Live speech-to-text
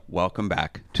welcome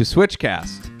back to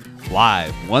Switchcast,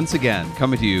 live once again,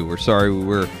 coming to you. We're sorry we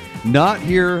were not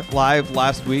here live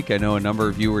last week. I know a number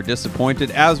of you were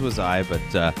disappointed, as was I, but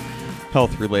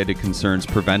health-related concerns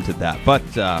prevented that. But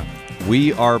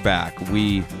we are back,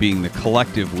 we being the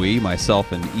collective we,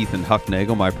 myself and Ethan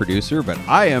Huffnagel, my producer, but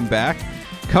I am back.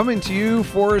 Coming to you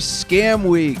for Scam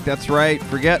Week. That's right.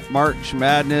 Forget March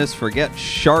Madness. Forget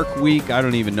Shark Week. I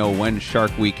don't even know when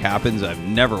Shark Week happens. I've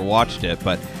never watched it,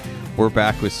 but we're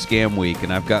back with Scam Week,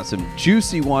 and I've got some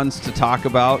juicy ones to talk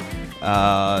about.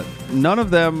 None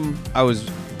of them I was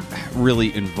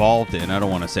really involved in. I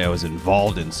don't want to say I was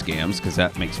involved in scams because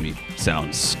that makes me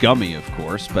sound scummy, of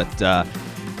course, but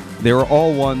they were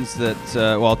all ones that,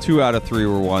 2 out of 3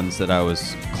 were ones that I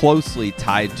was closely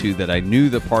tied to, that I knew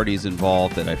the parties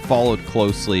involved, that I followed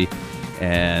closely,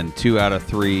 and 2 out of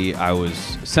 3, I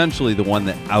was essentially the one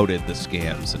that outed the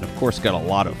scams, and of course got a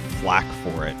lot of flack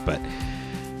for it, but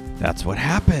that's what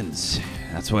happens.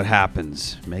 That's what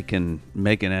happens, making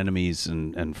enemies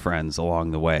and friends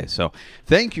along the way. So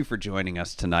thank you for joining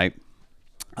us tonight.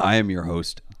 I am your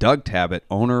host, Doug Tabbitt,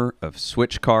 owner of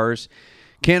Switch Cars,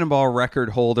 Cannonball record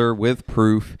holder with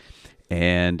proof,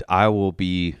 and I will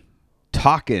be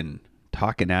talking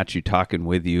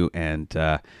with you,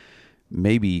 and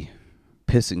maybe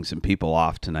pissing some people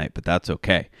off tonight, but that's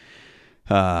okay.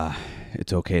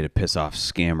 It's okay to piss off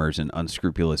scammers and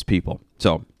unscrupulous people.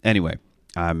 So anyway,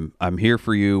 I'm here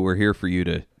for you. We're here for you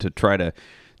to try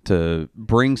to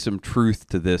bring some truth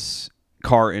to this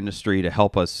car industry, to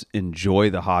help us enjoy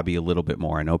the hobby a little bit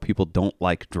more. I know people don't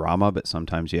like drama, but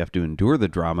sometimes you have to endure the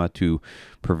drama to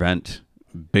prevent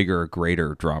bigger,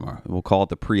 greater drama. We'll call it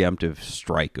the preemptive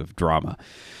strike of drama.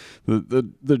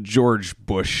 The George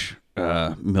Bush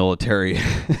military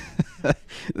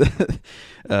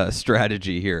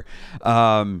strategy here.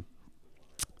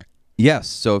 Yes,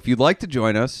 so if you'd like to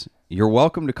join us, you're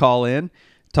welcome to call in.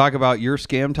 Talk about your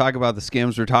scam. Talk about the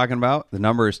scams we're talking about. The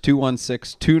number is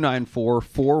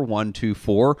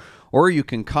 216-294-4124. Or you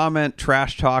can comment,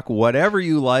 trash talk, whatever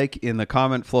you like in the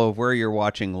comment flow of where you're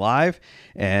watching live,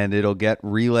 and it'll get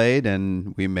relayed,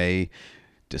 and we may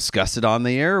discuss it on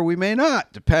the air, or we may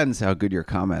not. Depends how good your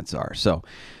comments are. So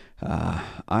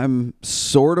I'm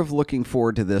sort of looking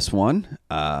forward to this one.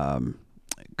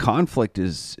 Conflict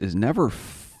is never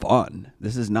fun.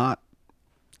 This is not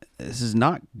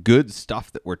good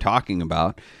stuff that we're talking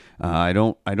about. I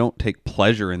don't take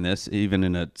pleasure in this, even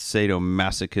in a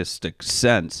sadomasochistic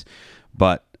sense,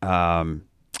 but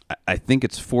I think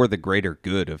it's for the greater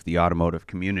good of the automotive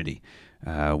community.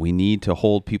 We need to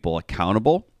hold people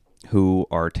accountable who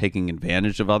are taking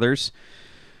advantage of others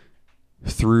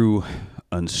through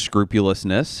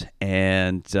unscrupulousness,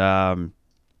 and so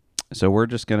we're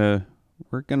gonna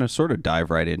sort of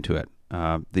dive right into it.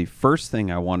 The first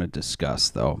thing I want to discuss,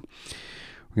 though,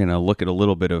 we're going to look at a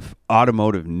little bit of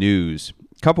automotive news.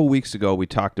 A couple weeks ago, we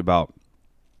talked about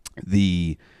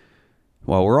we're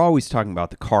always talking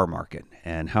about the car market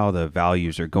and how the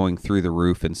values are going through the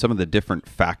roof and some of the different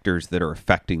factors that are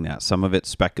affecting that. Some of it's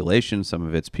speculation, some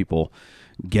of it's people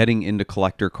getting into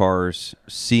collector cars,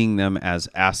 seeing them as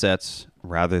assets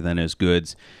rather than as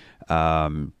goods.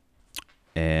 And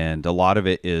a lot of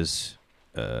it is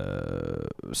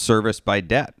serviced by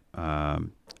debt. A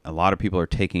lot of people are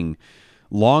taking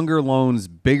longer loans,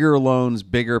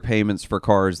 bigger payments for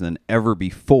cars than ever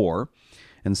before,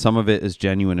 and some of it is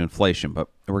genuine inflation. But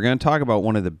we're going to talk about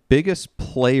one of the biggest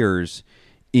players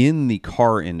in the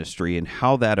car industry and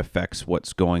how that affects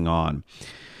what's going on.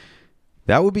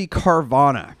 That would be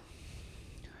Carvana.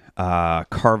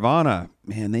 Carvana,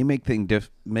 man, they make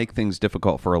things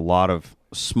difficult for a lot of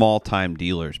small-time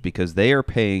dealers because they are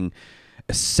paying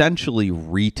essentially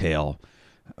retail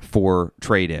for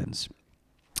trade-ins.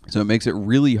 So it makes it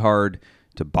really hard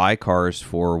to buy cars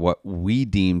for what we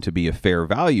deem to be a fair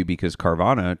value because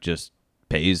Carvana just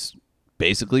pays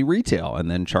basically retail and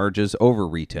then charges over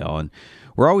retail. And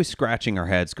we're always scratching our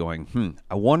heads going,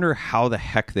 I wonder how the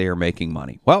heck they are making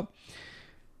money. Well,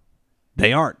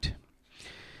 they aren't.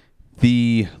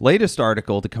 The latest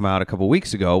article to come out a couple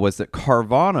weeks ago was that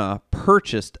Carvana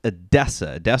purchased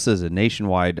ADESA. ADESA is a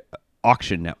nationwide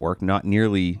auction network, not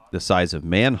nearly the size of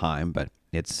Manheim, but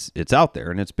it's out there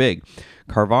and it's big.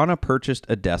 Carvana purchased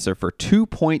ADESA for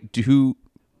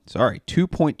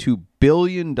 $2.2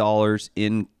 billion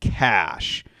in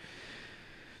cash.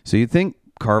 So you'd think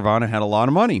Carvana had a lot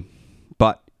of money,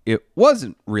 but it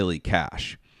wasn't really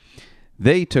cash.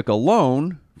 They took a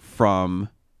loan from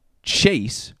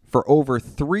Chase for over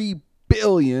 $3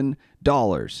 billion.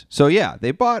 So yeah,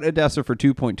 they bought ADESA for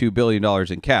 $2.2 billion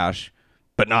in cash,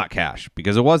 but not cash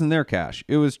because it wasn't their cash.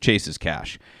 It was Chase's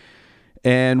cash.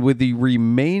 And with the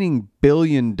remaining $1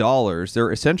 billion,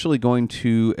 they're essentially going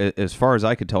to, as far as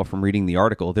I could tell from reading the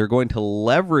article, they're going to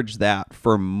leverage that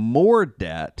for more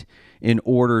debt in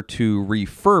order to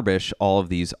refurbish all of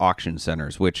these auction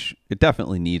centers, which it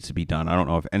definitely needs to be done. I don't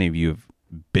know if any of you have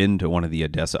been to one of the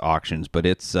ADESA auctions, but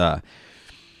it's,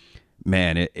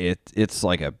 it's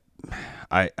like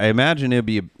I imagine it'd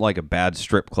be like a bad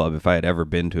strip club if I had ever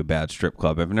been to a bad strip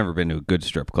club. I've never been to a good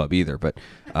strip club either, but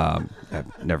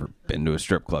I've never been to a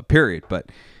strip club, period. But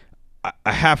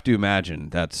I have to imagine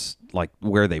that's like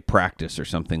where they practice or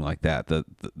something like that.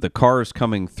 The cars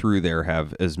coming through there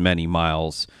have as many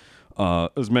miles,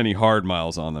 as many hard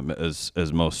miles on them as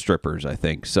most strippers, I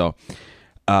think. So,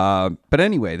 but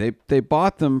anyway, they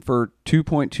bought them for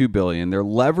 $2.2 billion. They're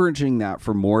leveraging that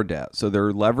for more debt. So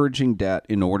they're leveraging debt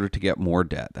in order to get more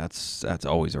debt. That's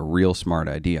always a real smart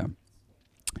idea.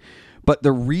 But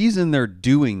the reason they're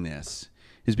doing this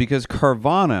is because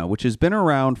Carvana, which has been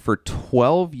around for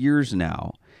 12 years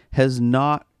now, has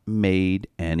not made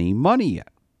any money yet.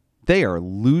 They are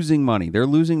losing money. They're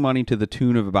losing money to the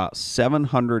tune of about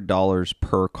 $700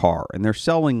 per car. And they're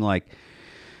selling like,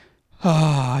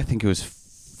 I think it was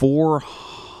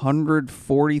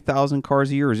 440,000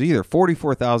 cars a year. It was either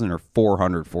 44,000 or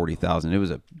 440,000. It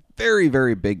was a very,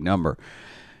 very big number.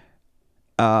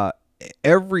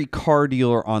 Every car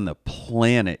dealer on the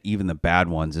planet, even the bad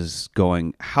ones, is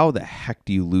going, how the heck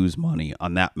do you lose money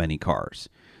on that many cars?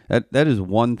 That is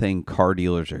one thing car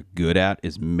dealers are good at,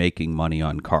 is making money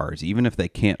on cars. Even if they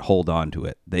can't hold on to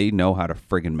it, they know how to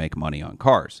friggin' make money on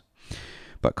cars.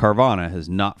 But Carvana has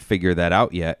not figured that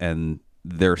out yet, and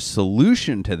their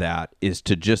solution to that is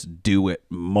to just do it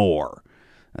more.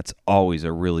 That's always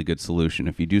a really good solution.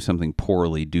 If you do something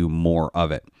poorly, do more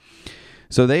of it.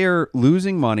 So they are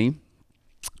losing money.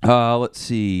 Let's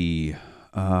see.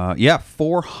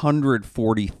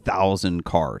 440,000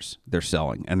 cars they're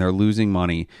selling, and they're losing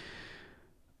money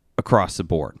across the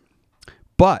board.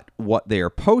 But what they are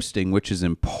posting, which is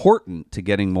important to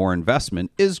getting more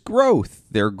investment, is growth.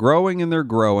 They're growing and they're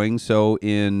growing. So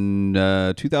in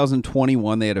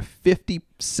 2021, they had a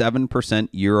 57%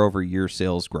 year-over-year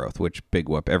sales growth, which big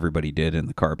whoop everybody did in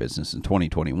the car business in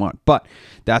 2021. But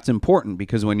that's important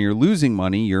because when you're losing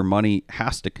money, your money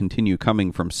has to continue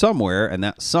coming from somewhere, and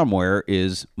that somewhere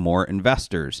is more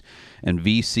investors. And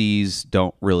VCs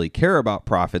don't really care about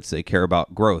profits. They care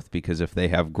about growth, because if they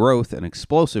have growth and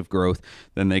explosive growth,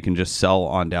 then they can just sell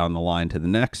on down the line to the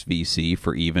next VC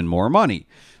for even more money,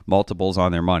 multiples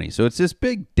on their money. So it's this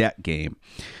big debt game.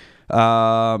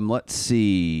 Let's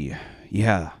see.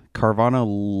 Yeah, Carvana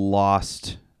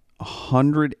lost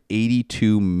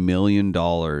 $182 million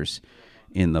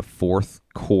in the fourth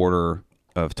quarter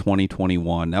of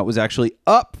 2021. That was actually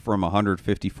up from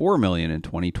 $154 million in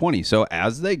 2020. So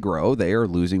as they grow, they are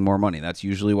losing more money. That's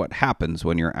usually what happens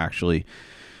when you're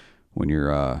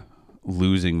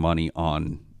losing money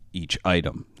on each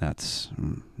item. That's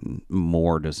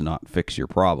more does not fix your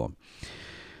problem.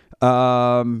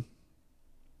 What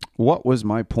was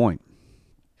my point?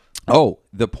 Oh,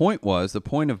 the point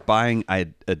of buying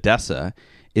ADESA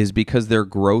is because their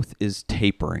growth is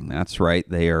tapering. That's right.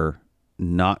 They are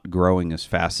not growing as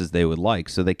fast as they would like,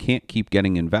 so they can't keep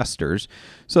getting investors.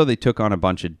 So they took on a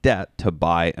bunch of debt to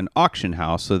buy an auction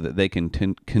house so that they can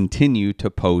continue to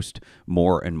post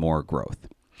more and more growth.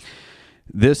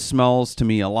 This smells to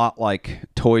me a lot like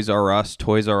Toys R Us.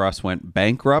 Toys R Us went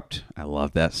bankrupt. I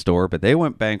love that store, but they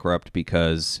went bankrupt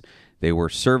because they were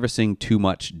servicing too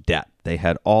much debt. They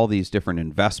had all these different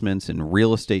investments in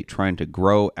real estate trying to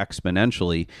grow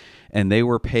exponentially, and they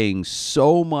were paying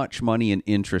so much money in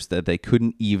interest that they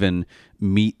couldn't even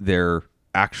meet their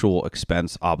actual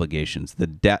expense obligations. The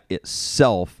debt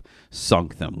itself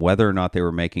sunk them. Whether or not they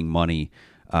were making money,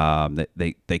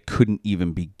 they couldn't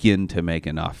even begin to make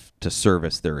enough to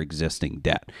service their existing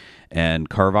debt. And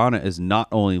Carvana is not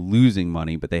only losing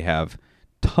money, but they have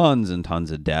tons and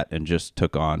tons of debt and just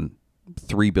took on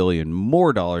 $3 billion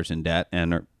more in debt,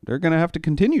 and they're going to have to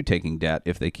continue taking debt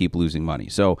if they keep losing money.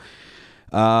 So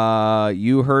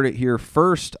you heard it here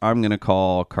first. I'm going to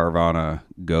call Carvana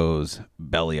goes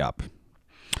belly up.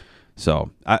 So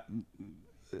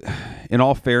in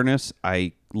all fairness,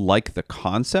 I like the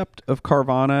concept of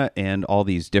Carvana and all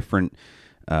these different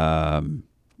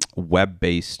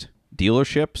web-based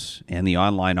dealerships and the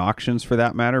online auctions for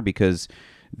that matter, because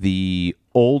the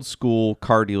old school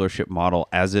car dealership model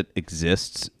as it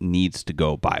exists needs to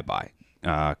go bye-bye.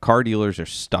 Car dealers are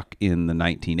stuck in the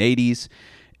 1980s,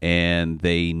 and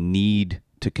they need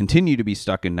to continue to be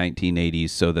stuck in 1980s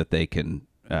so that they can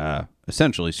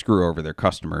essentially screw over their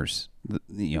customers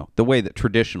the way that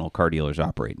traditional car dealers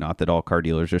operate. Not that all car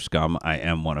dealers are scum. I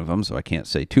am one of them, so I can't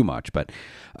say too much. But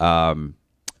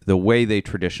the way they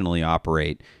traditionally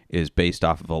operate is based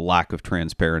off of a lack of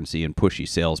transparency and pushy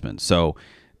salesmen. So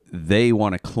they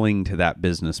want to cling to that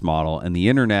business model, and the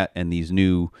internet and these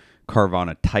new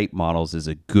Carvana type models is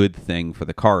a good thing for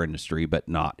the car industry, but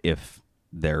not if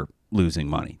they're losing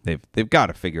money. They've got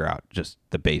to figure out just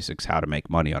the basics, how to make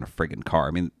money on a friggin' car.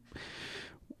 I mean,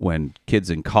 when kids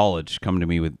in college come to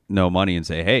me with no money and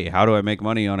say, "Hey, how do I make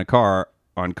money on cars?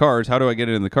 How do I get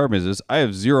in the car business?" I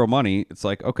have zero money. It's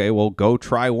like, okay, well, go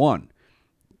try one.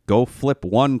 Go flip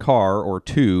one car or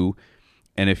two.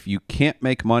 And if you can't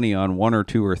make money on one or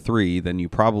two or three, then you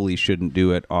probably shouldn't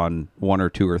do it on 1 or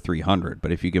 2 or 300.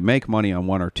 But if you can make money on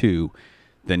one or two,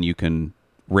 then you can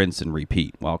rinse and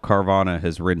repeat. Well, Carvana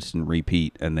has rinsed and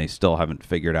repeat, and they still haven't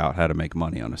figured out how to make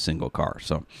money on a single car.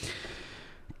 So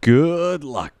good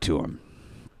luck to them.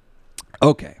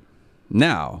 Okay,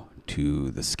 now to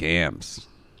the scams.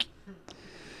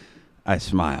 I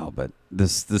smile, but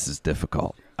this is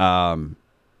difficult.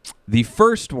 The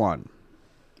first one,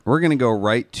 we're going to go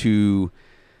right to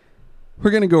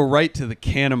the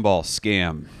Cannonball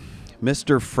scam.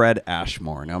 Mr. Fred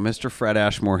Ashmore. Now, Mr. Fred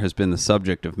Ashmore has been the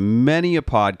subject of many a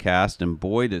podcast, and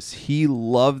boy, does he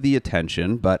love the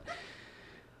attention. But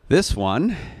this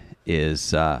one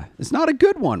is not a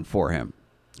good one for him.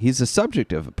 He's the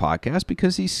subject of a podcast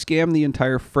because he scammed the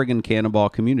entire friggin' Cannonball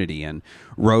community, and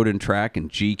Road and Track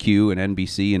and GQ and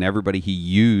NBC and everybody he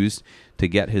used to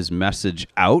get his message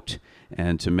out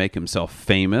and to make himself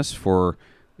famous for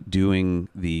doing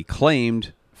the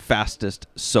claimed fastest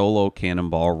solo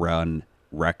Cannonball run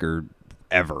record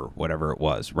ever, whatever it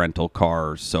was, rental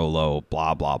car, solo,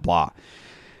 blah, blah, blah.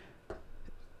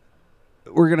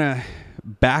 We're going to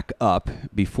back up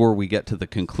before we get to the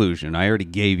conclusion. I already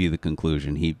gave you the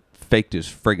conclusion. He faked his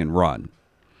friggin' run.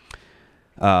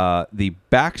 The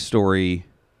backstory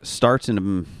starts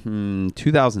in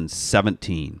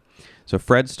 2017. So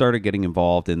Fred started getting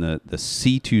involved in the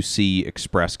C2C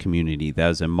Express community.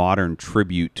 That is a modern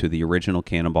tribute to the original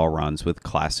Cannonball runs with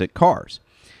classic cars.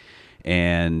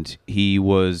 And he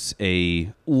was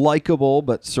a likable,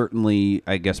 but certainly,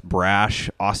 I guess, brash,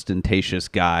 ostentatious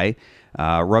guy.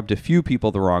 Rubbed a few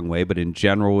people the wrong way, but in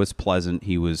general was pleasant.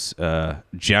 He was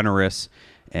generous,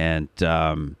 and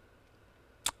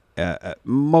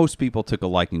most people took a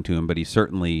liking to him, but he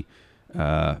certainly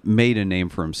made a name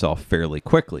for himself fairly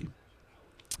quickly.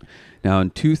 Now,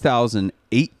 in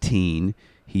 2018,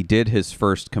 he did his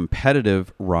first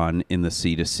competitive run in the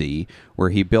C2C,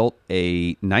 where he built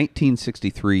a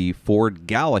 1963 Ford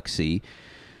Galaxy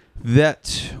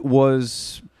that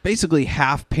was basically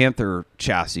half Panther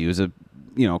chassis. It was a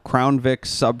Crown Vic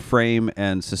subframe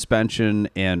and suspension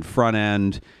and front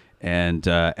end and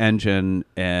engine,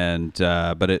 and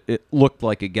but it looked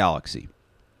like a Galaxy.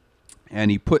 And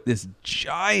he put this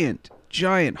giant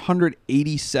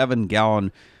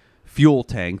 187-gallon fuel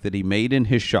tank that he made in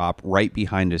his shop right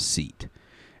behind his seat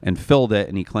and filled it,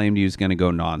 and he claimed he was going to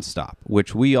go nonstop,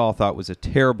 which we all thought was a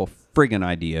terrible friggin'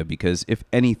 idea, because if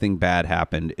anything bad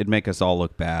happened, it'd make us all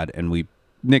look bad, and we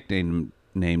named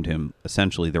him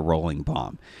essentially the Rolling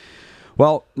Bomb.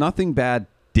 Well, nothing bad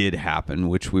did happen,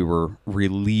 which we were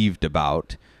relieved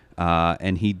about,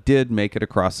 and he did make it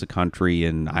across the country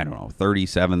in,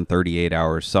 37, 38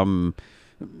 hours, some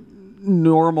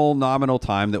normal nominal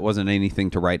time that wasn't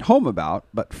anything to write home about.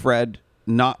 But Fred,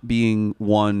 not being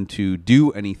one to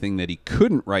do anything that he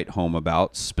couldn't write home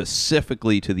about,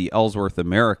 specifically to the Ellsworth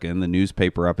American, the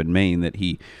newspaper up in Maine that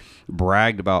he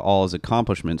bragged about all his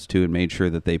accomplishments to and made sure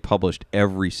that they published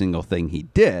every single thing he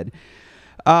did,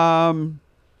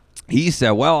 he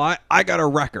said, well, I got a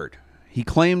record. He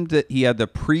claimed that he had the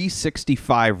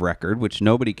pre-65 record, which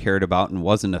nobody cared about and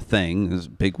wasn't a thing. It was a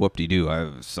big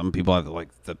whoop-de-doo. Some people have I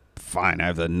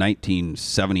have the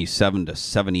 1977 to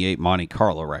 78 Monte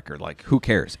Carlo record. Like, who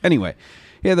cares? Anyway,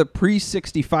 he had the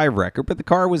pre-65 record, but the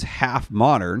car was half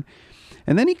modern.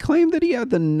 And then he claimed that he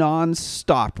had the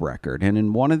non-stop record. And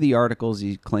in one of the articles,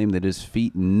 he claimed that his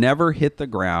feet never hit the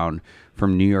ground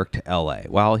from New York to L.A.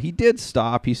 Well, he did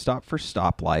stop. He stopped for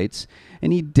stoplights,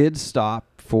 and he did stop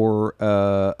for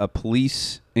a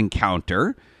police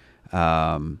encounter,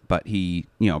 but he,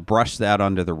 brushed that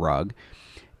under the rug.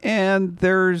 And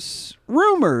there's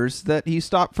rumors that he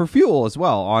stopped for fuel as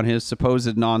well on his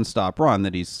supposed nonstop run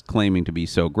that he's claiming to be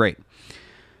so great.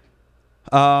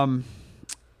 And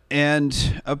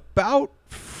about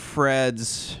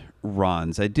Fred's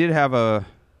runs, I did have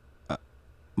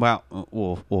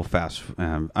we'll fast.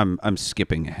 I'm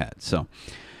skipping ahead.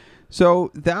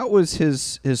 So that was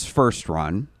his first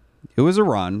run. It It was a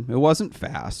run. It wasn't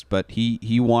fast, but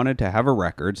he wanted to have a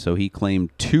record, so he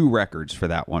claimed 2 records for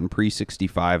that one,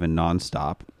 pre-65 and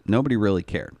nonstop. Nobody really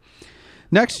cared.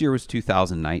 Next year was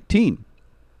 2019.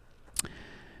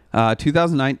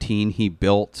 2019, he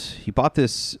bought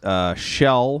this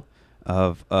shell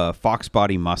of a Fox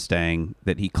Body Mustang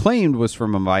that he claimed was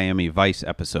from a Miami Vice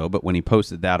episode, but when he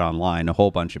posted that online, a whole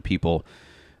bunch of people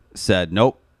said,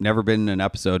 nope, never been in an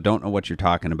episode, don't know what you're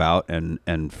talking about.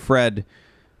 And Fred,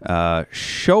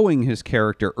 showing his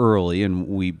character early, and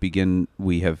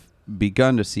we have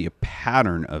begun to see a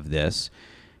pattern of this.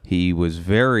 He was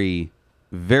very,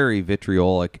 very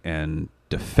vitriolic and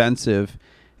defensive,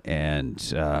 and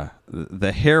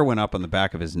the hair went up on the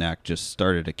back of his neck, just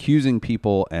started accusing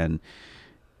people, and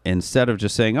instead of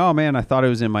just saying, oh man, I thought it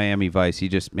was in Miami Vice,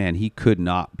 he could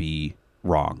not be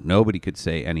wrong. Nobody could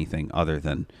say anything other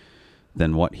than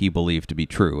what he believed to be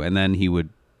true. And then he would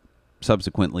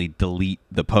subsequently delete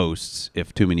the posts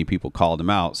if too many people called him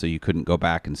out, so you couldn't go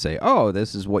back and say, oh,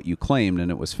 this is what you claimed,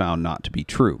 and it was found not to be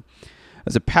true.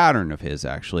 As a pattern of his,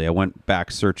 actually, I went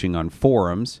back searching on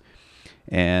forums,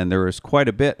 and there was quite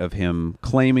a bit of him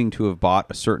claiming to have bought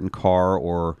a certain car,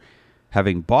 or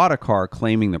having bought a car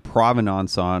claiming the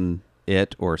provenance on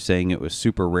it, or saying it was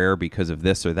super rare because of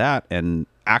this or that, and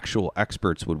actual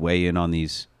experts would weigh in on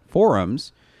these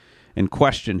forums and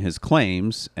question his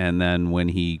claims, and then when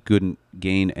he couldn't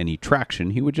gain any traction,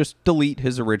 he would just delete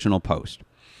his original post.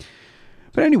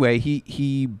 But anyway,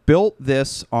 he built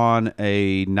this on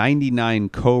a 99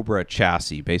 Cobra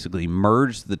chassis, basically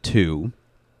merged the two.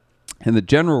 And the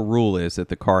general rule is that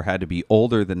the car had to be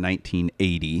older than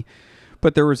 1980,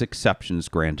 but there was exceptions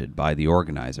granted by the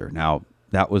organizer. Now,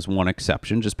 that was one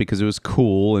exception just because it was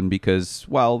cool and because,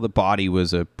 well, the body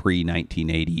was a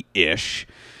pre-1980-ish.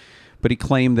 But he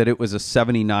claimed that it was a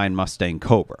 79 Mustang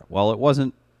Cobra. Well, it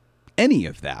wasn't any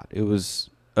of that. It was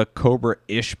a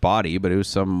Cobra-ish body, but it was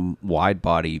some wide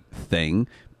body thing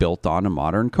built on a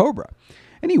modern Cobra.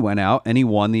 And he went out and he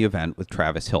won the event with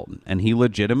Travis Hilton. And he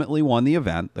legitimately won the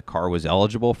event. The car was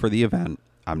eligible for the event.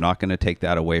 I'm not going to take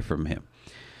that away from him.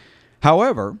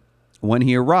 However, when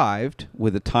he arrived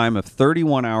with a time of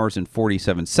 31 hours and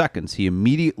 47 seconds, he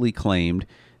immediately claimed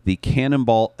the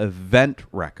Cannonball event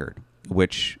record,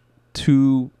 which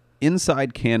to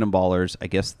inside cannonballers, I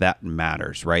guess that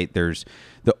matters, right? There's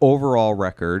the overall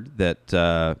record that,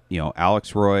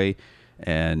 Alex Roy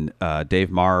and Dave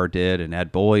Maher did, and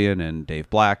Ed Bullion and Dave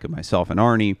Black and myself and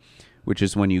Arnie, which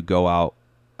is when you go out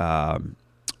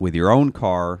with your own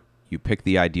car, you pick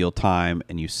the ideal time,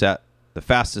 and you set the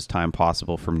fastest time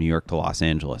possible from New York to Los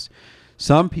Angeles.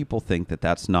 Some people think that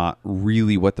that's not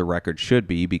really what the record should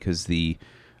be, because the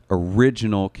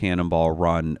original Cannonball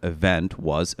Run event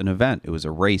was an event. It was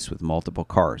a race with multiple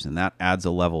cars, and that adds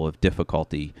a level of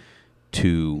difficulty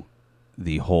to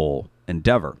the whole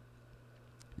endeavor.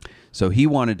 So he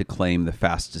wanted to claim the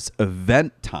fastest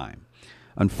event time.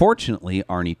 Unfortunately,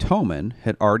 Arnie Toman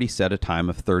had already set a time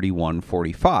of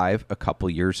 31:45 a couple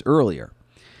years earlier.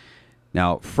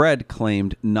 Now, Fred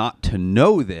claimed not to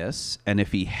know this, and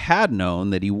if he had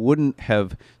known, that he wouldn't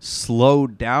have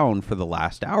slowed down for the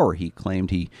last hour. He claimed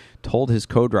he told his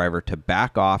co-driver to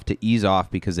back off, to ease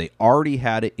off, because they already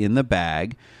had it in the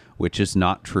bag, which is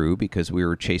not true because we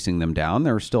were chasing them down.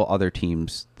 There were still other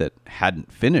teams that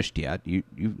hadn't finished yet. You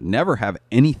never have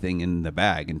anything in the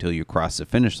bag until you cross the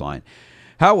finish line.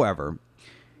 However,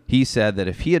 he said that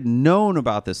if he had known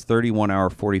about this 31-hour,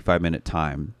 45-minute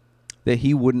time, that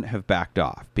he wouldn't have backed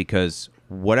off, because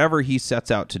whatever he sets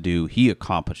out to do, he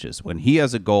accomplishes. When he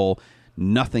has a goal,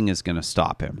 nothing is going to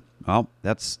stop him. Well,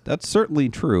 that's certainly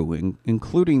true,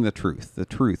 including the truth. The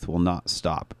truth will not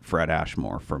stop Fred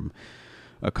Ashmore from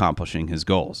accomplishing his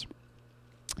goals.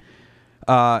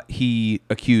 He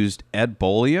accused Ed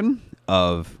Bullion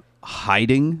of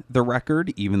hiding the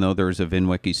record, even though there's a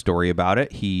VinWiki story about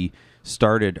it. He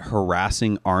started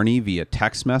harassing Arnie via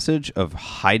text message of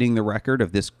hiding the record,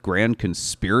 of this grand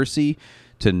conspiracy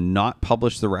to not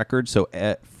publish the record so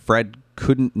Fred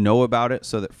couldn't know about it,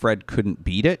 so that Fred couldn't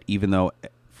beat it, even though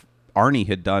Arnie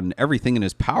had done everything in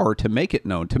his power to make it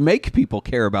known, to make people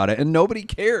care about it, and nobody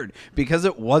cared because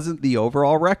it wasn't the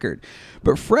overall record.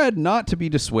 But Fred, not to be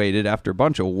dissuaded, after a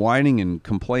bunch of whining and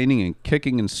complaining and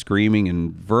kicking and screaming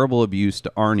and verbal abuse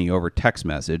to Arnie over text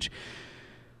message,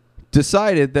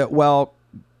 decided that, well,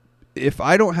 if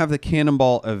I don't have the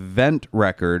Cannonball event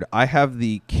record, I have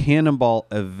the Cannonball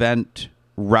event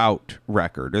route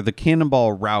record, or the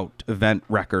Cannonball route event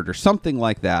record, or something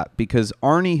like that, because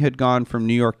Arnie had gone from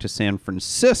New York to San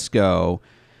Francisco,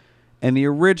 and the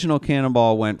original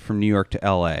Cannonball went from New York to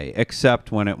LA, except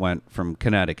when it went from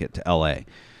Connecticut to LA.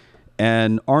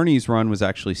 And Arnie's run was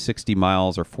actually 60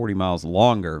 miles or 40 miles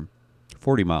longer.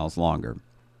 40 miles longer.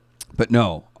 But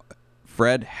no,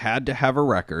 Fred had to have a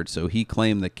record, so he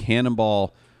claimed the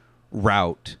Cannonball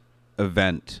Route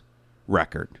event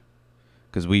record,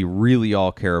 because we really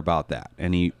all care about that.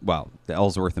 And the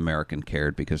Ellsworth American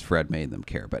cared because Fred made them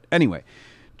care. But anyway,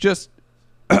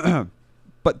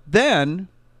 but then,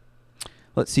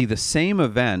 let's see, the same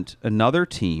event, another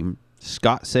team,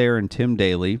 Scott Sayer and Tim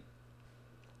Daly,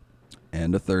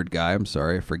 and a third guy, I'm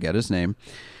sorry, I forget his name,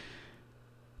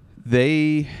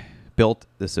 they built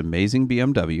this amazing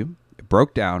BMW. It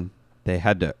broke down. They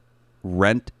had to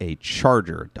rent a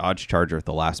Dodge Charger at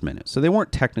the last minute. So they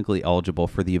weren't technically eligible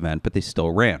for the event, but they still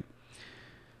ran.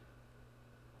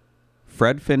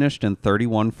 Fred finished in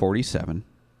 31:47.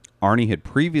 Arnie had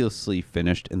previously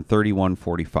finished in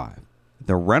 31:45.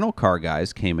 The rental car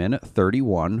guys came in at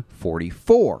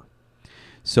 31:44.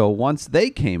 So once they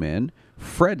came in,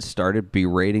 Fred started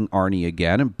berating Arnie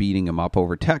again and beating him up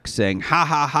over text, saying, ha,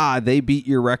 ha, ha, they beat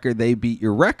your record, they beat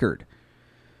your record.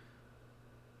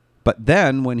 But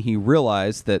then when he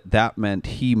realized that meant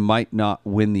he might not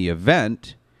win the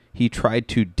event, he tried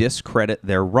to discredit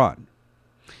their run.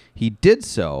 He did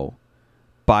so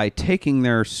by taking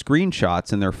their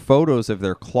screenshots and their photos of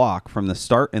their clock from the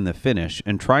start and the finish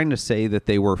and trying to say that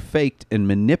they were faked and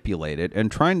manipulated,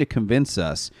 and trying to convince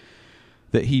us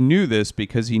that he knew this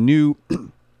because he knew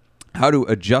how to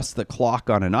adjust the clock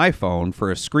on an iPhone for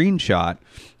a screenshot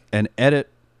and edit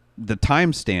the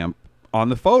timestamp on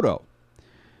the photo.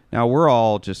 Now, we're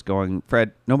all just going,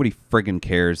 Fred, nobody friggin'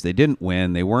 cares. They didn't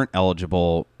win. They weren't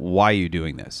eligible. Why are you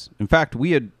doing this? In fact,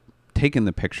 we had taken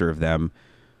the picture of them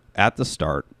at the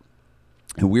start,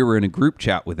 and we were in a group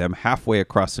chat with them halfway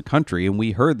across the country, and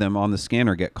we heard them on the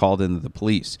scanner get called into the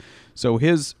police. So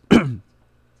his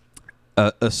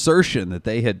assertion that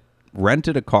they had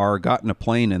rented a car, gotten a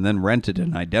plane, and then rented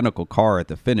an identical car at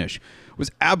the finish was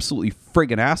absolutely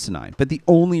friggin' asinine. But the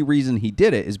only reason he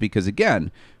did it is because,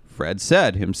 again, Fred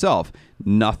said himself,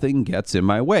 nothing gets in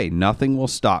my way. Nothing will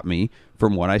stop me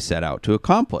from what I set out to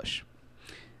accomplish.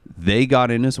 They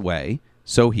got in his way,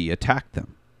 so he attacked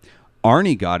them.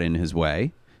 Arnie got in his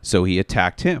way, so he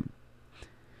attacked him.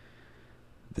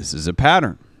 This is a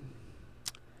pattern.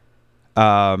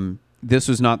 This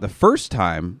was not the first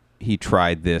time he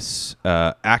tried this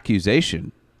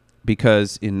accusation,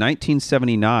 because in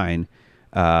 1979,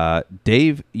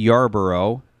 Dave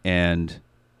Yarborough and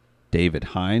David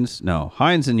Hines. No,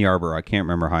 Hines and Yarborough. I can't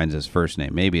remember Hines' first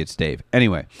name. Maybe it's Dave.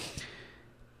 Anyway,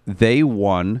 they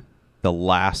won the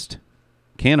last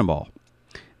Cannonball.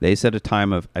 They set a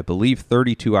time of, I believe,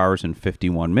 32 hours and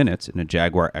 51 minutes in a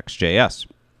Jaguar XJS.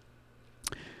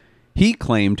 He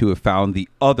claimed to have found the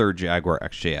other Jaguar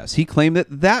XJS. He claimed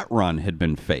that run had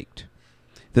been faked,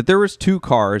 that there was two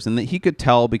cars, and that he could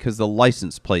tell because the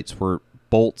license bolts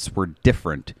were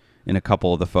different in a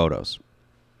couple of the photos.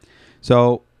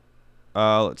 So,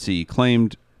 let's see. He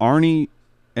claimed Arnie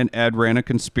and Ed ran a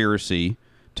conspiracy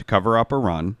to cover up a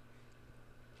run,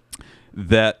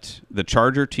 that the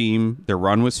Charger team, their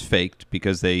run was faked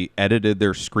because they edited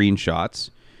their screenshots.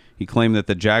 He claimed that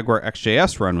the Jaguar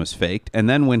XJS run was faked, and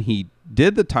then when he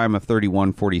did the time of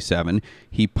 31:47,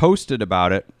 he posted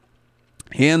about it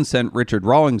and sent Richard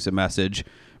Rawlings a message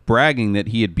bragging that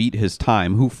he had beat his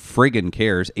time. Who friggin'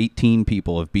 cares? 18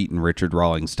 people have beaten Richard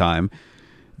Rawlings' time.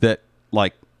 That,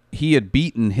 he had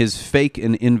beaten his fake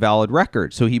and invalid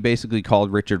record. So he basically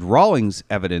called Richard Rawlings'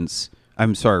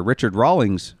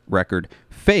 record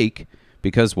fake.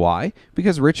 Because why?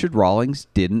 Because Richard Rawlings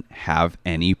didn't have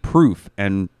any proof.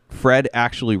 And Fred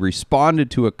actually responded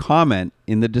to a comment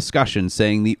in the discussion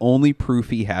saying the only proof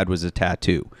he had was a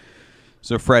tattoo.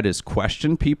 So Fred has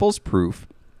questioned people's proof,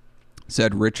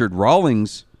 said Richard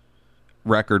Rawlings'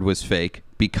 record was fake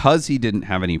because he didn't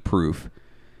have any proof,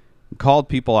 and called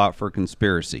people out for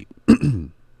conspiracy.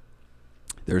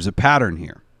 There's a pattern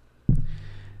here.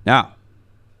 Now,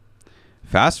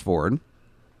 fast forward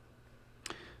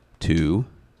to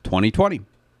 2020.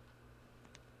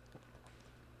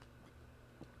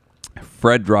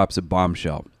 Fred drops a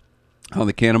bombshell on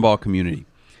the Cannonball community,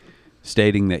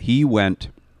 stating that he went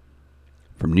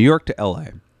from New York to LA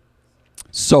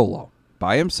solo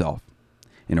by himself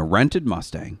in a rented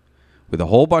Mustang with a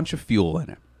whole bunch of fuel in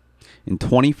it in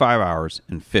 25 hours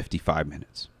and 55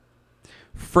 minutes.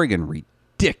 Friggin'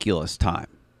 ridiculous time.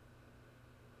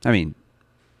 I mean,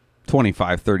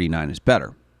 25:39 is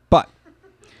better. But,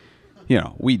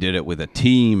 we did it with a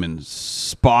team and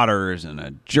spotters and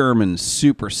a German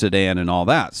super sedan and all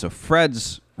that. So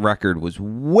Fred's record was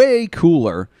way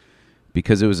cooler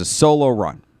because it was a solo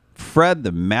run. Fred,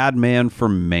 the madman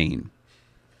from Maine.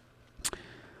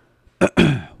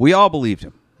 We all believed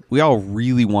him. We all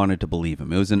really wanted to believe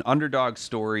him. It was an underdog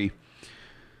story.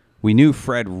 We knew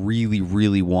Fred really,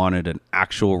 really wanted an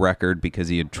actual record because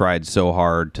he had tried so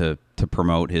hard to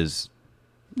promote his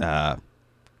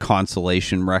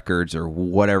consolation records, or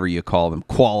whatever you call them,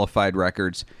 qualified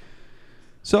records.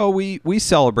 So we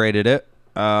celebrated it.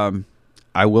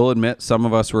 I will admit some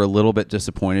of us were a little bit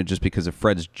disappointed just because of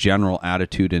Fred's general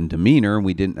attitude and demeanor.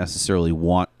 We didn't necessarily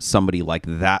want somebody like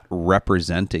that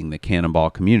representing the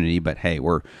Cannonball community, but hey,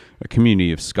 we're a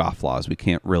community of scofflaws. We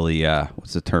can't really,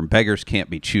 what's the term? Beggars can't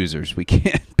be choosers. We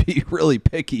can't be really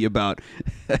picky about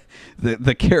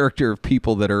the character of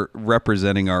people that are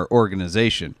representing our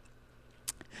organization.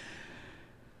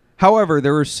 However,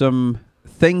 there were some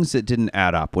things that didn't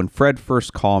add up. When Fred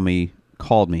first called me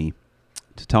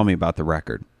to tell me about the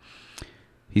record,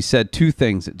 he said two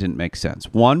things that didn't make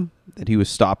sense. One, that he was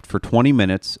stopped for 20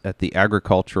 minutes at the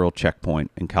agricultural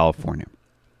checkpoint in California.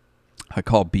 I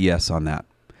call BS on that.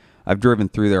 I've driven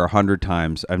through there 100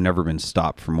 times. I've never been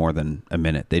stopped for more than a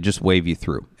minute. They just wave you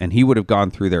through. And he would have gone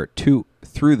through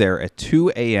there at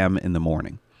 2 a.m. in the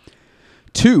morning.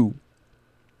 Two,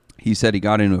 he said he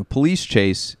got into a police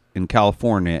chase in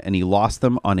California and he lost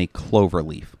them on a clover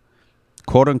leaf.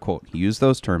 Quote unquote. He used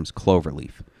those terms, clover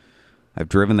leaf. I've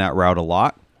driven that route a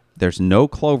lot. There's no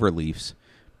clover leaves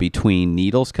between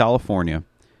Needles, California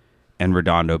and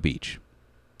Redondo Beach.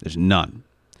 There's none.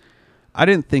 I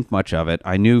didn't think much of it.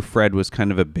 I knew Fred was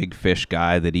kind of a big fish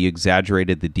guy, that he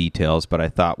exaggerated the details, but I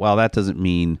thought, well, that doesn't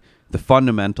mean the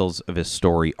fundamentals of his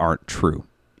story aren't true.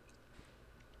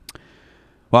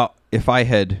 Well, if I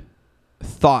had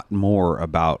thought more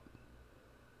about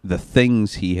the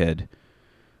things he had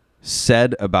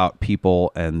said about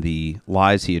people and the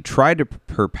lies he had tried to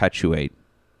perpetuate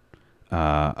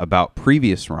about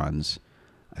previous runs,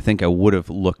 I think I would have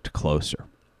looked closer.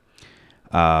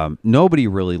 Nobody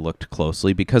really looked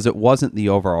closely because it wasn't the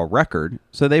overall record.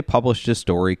 So they published a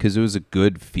story because it was a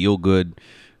good, feel-good,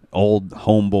 old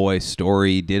homeboy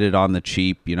story, did it on the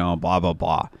cheap, blah, blah,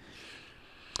 blah.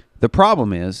 The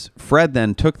problem is Fred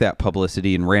then took that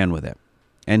publicity and ran with it.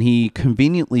 And he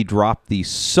conveniently dropped the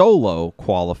solo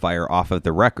qualifier off of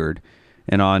the record.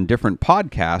 And on different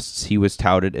podcasts, he was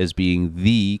touted as being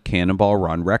the Cannonball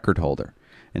Run record holder.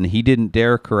 And he didn't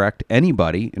dare correct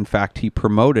anybody. In fact, he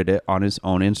promoted it on his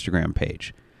own Instagram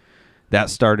page.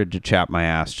 That started to chap my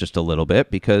ass just a little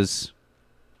bit because,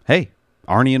 hey,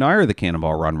 Arnie and I are the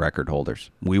Cannonball Run record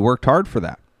holders. We worked hard for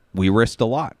that. We risked a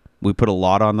lot. We put a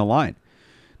lot on the line.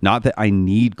 Not that I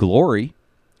need glory,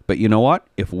 but you know what?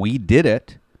 If we did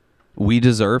it, we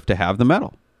deserve to have the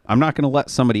medal. I'm not going to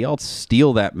let somebody else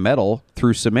steal that medal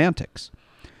through semantics.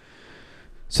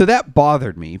 So that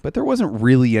bothered me, but there wasn't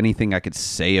really anything I could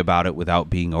say about it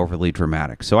without being overly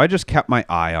dramatic. So I just kept my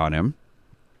eye on him.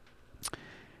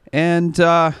 And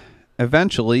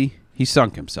eventually, he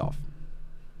sunk himself.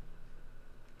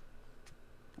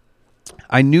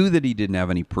 I knew that he didn't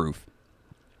have any proof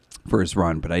for his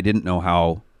run, but I didn't know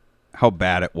how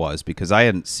bad it was because I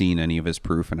hadn't seen any of his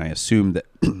proof, and I assumed that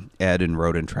Ed and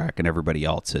Road and Track and everybody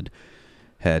else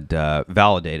had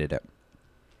validated it.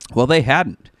 Well, they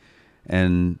hadn't,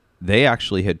 and they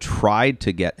actually had tried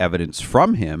to get evidence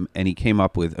from him, and he came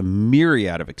up with a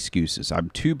myriad of excuses.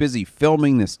 I'm too busy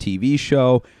filming this TV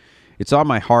show. It's on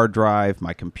my hard drive.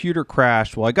 My computer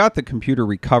crashed. Well, I got the computer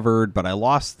recovered, but I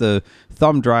lost the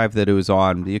thumb drive that it was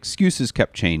on. The excuses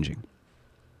kept changing.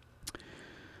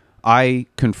 I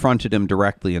confronted him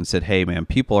directly and said, hey, man,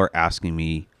 people are asking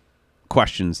me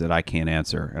questions that I can't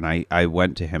answer. And I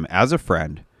went to him as a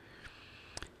friend,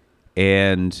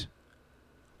 and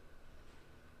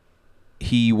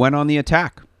he went on the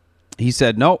attack. He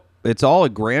said, no, it's all a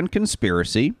grand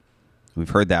conspiracy. We've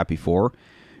heard that before.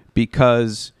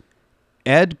 Because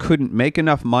Ed couldn't make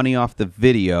enough money off the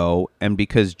video, and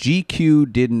because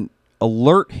GQ didn't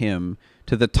alert him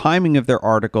to the timing of their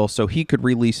article so he could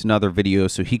release another video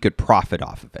so he could profit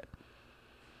off of it.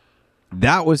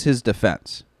 That was his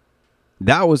defense.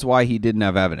 That was why he didn't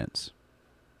have evidence.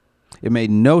 It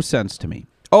made no sense to me.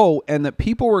 Oh, and that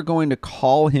people were going to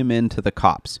call him into the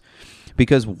cops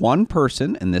because one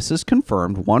person, and this is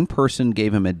confirmed, one person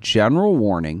gave him a general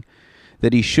warning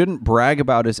that he shouldn't brag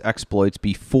about his exploits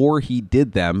before he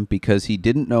did them because he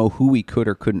didn't know who he could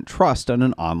or couldn't trust on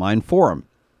an online forum.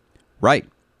 Right.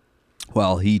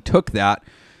 Well, he took that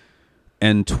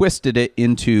and twisted it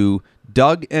into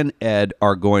Doug and Ed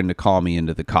are going to call me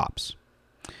into the cops.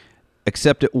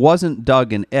 Except it wasn't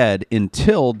Doug and Ed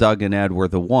until Doug and Ed were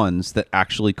the ones that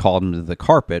actually called him to the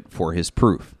carpet for his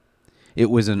proof. It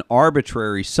was an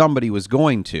arbitrary somebody was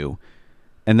going to,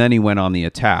 and then he went on the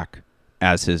attack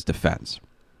as his defense.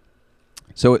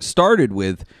 So it started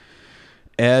with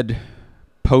Ed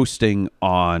posting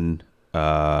on,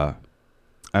 Ed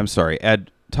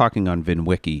talking on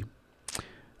VinWiki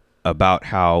about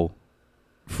how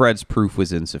Fred's proof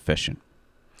was insufficient.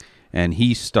 And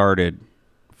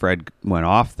Fred went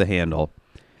off the handle,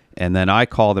 and then I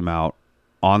called him out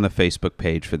on the Facebook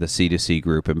page for the C2C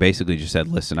group and basically just said,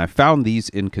 listen, I found these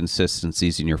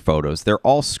inconsistencies in your photos. They're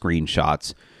all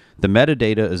screenshots. The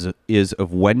metadata is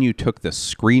of when you took the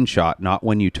screenshot, not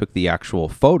when you took the actual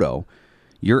photo.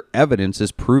 Your evidence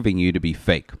is proving you to be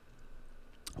fake.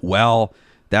 Well,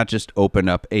 that just opened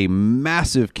up a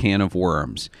massive can of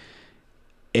worms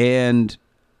and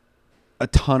a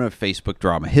ton of Facebook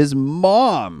drama. His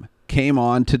mom came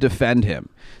on to defend him,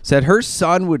 said her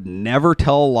son would never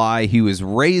tell a lie. He was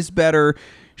raised better.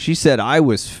 She said I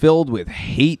was filled with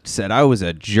hate, said I was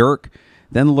a jerk.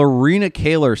 Then Lorena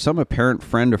Kaler, some apparent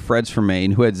friend of Fred's from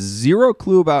Maine, who had zero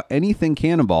clue about anything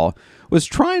Cannonball, was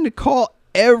trying to call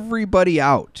everybody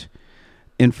out.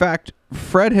 In fact,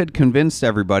 Fred had convinced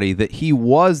everybody that he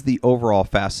was the overall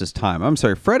fastest time. I'm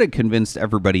sorry, Fred had convinced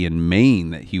everybody in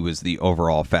Maine that he was the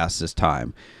overall fastest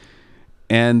time.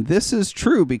 And this is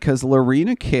true because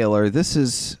Lorena Kaler,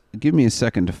 give me a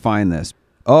second to find this.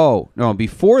 Oh, no,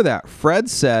 before that, Fred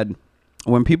said,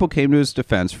 when people came to his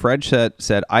defense, Fred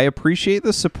said, I appreciate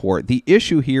the support. The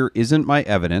issue here isn't my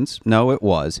evidence. No, it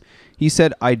was. He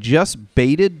said, I just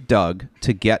baited Doug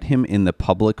to get him in the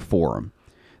public forum.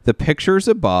 The pictures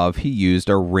above he used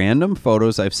are random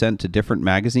photos I've sent to different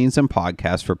magazines and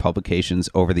podcasts for publications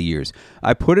over the years.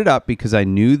 I put it up because I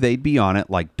knew they'd be on it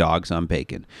like dogs on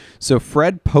bacon. So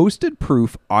Fred posted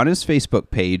proof on his Facebook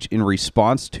page in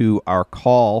response to our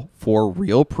call for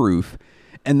real proof,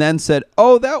 and then said,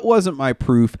 oh, that wasn't my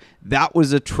proof. That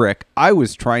was a trick. I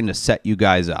was trying to set you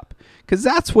guys up. Because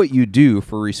that's what you do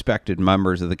for respected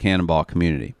members of the Cannonball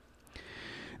community.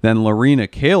 Then Lorena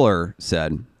Kaler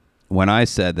said, when I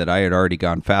said that I had already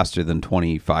gone faster than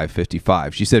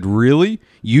 25:55, she said, really?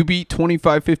 You beat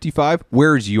 25:55?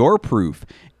 Where's your proof?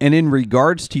 And in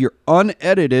regards to your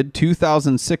unedited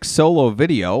 2006 solo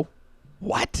video,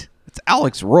 what? It's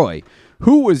Alex Roy.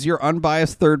 Who was your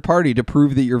unbiased third party to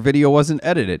prove that your video wasn't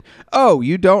edited? Oh,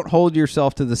 you don't hold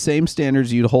yourself to the same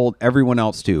standards you'd hold everyone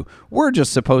else to. We're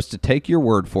just supposed to take your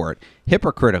word for it.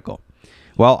 Hypocritical.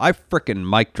 Well, I frickin'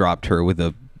 mic dropped her with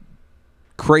a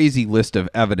crazy list of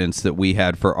evidence that we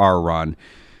had for our run.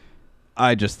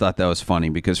 I just thought that was funny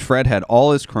because Fred had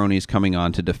all his cronies coming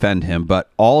on to defend him, but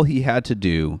all he had to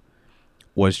do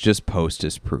was just post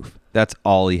his proof. That's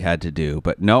all he had to do.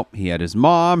 But nope, he had his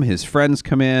mom, his friends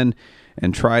come in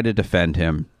and try to defend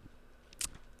him,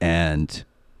 and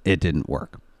it didn't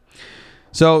work.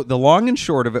 So the long and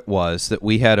short of it was that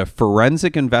we had a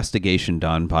forensic investigation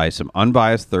done by some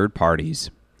unbiased third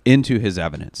parties into his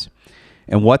evidence.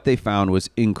 And what they found was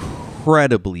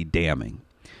incredibly damning.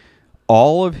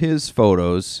 All of his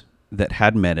photos that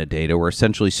had metadata were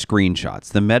essentially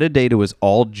screenshots. The metadata was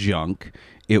all junk.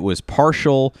 It was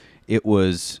partial. It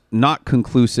was not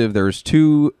conclusive. There's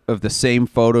two of the same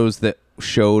photos that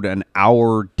showed an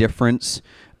hour difference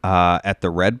at the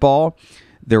Red Ball.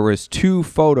 There was two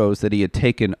photos that he had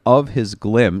taken of his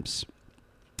glimpse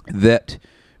that,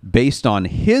 based on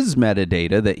his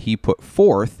metadata that he put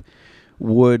forth,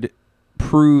 would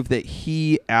prove that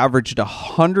he averaged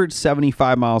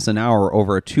 175 miles an hour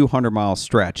over a 200-mile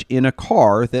stretch in a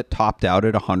car that topped out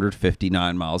at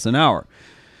 159 miles an hour.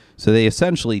 So they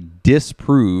essentially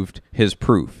disproved his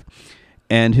proof.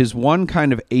 And his one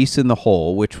kind of ace in the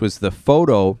hole, which was the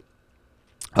photo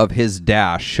of his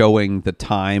dash showing the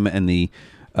time and the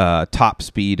top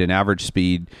speed and average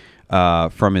speed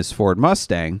from his Ford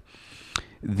Mustang,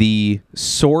 the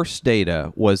source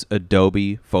data was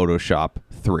Adobe Photoshop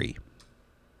 3.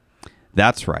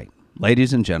 That's right.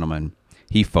 Ladies and gentlemen,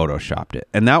 he Photoshopped it.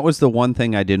 And that was the one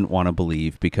thing I didn't want to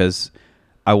believe, because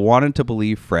I wanted to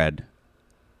believe Fred,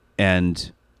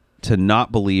 and to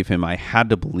not believe him, I had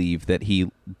to believe that he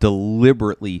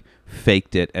deliberately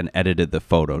faked it and edited the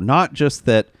photo. Not just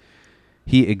that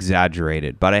he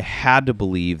exaggerated, but I had to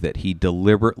believe that he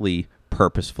deliberately,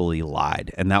 purposefully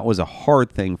lied. And that was a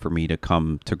hard thing for me to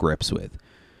come to grips with.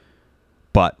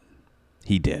 But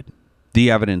he did. The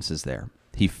evidence is there.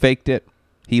 He faked it.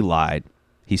 He lied.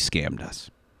 He scammed us.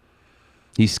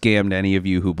 He scammed any of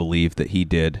you who believed that he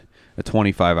did a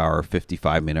 25-hour,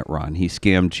 55-minute run. He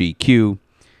scammed GQ.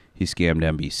 He scammed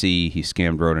NBC. He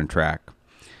scammed Road and Track.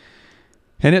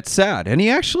 And it's sad. And he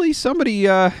actually,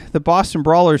 the Boston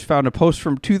Brawlers found a post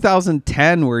from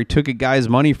 2010 where he took a guy's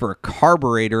money for a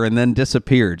carburetor and then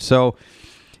disappeared. So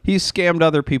he's scammed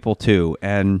other people too.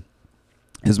 And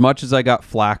as much as I got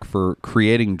flack for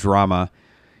creating drama,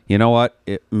 you know what?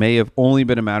 It may have only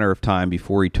been a matter of time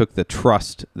before he took the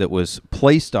trust that was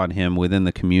placed on him within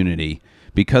the community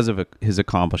because of his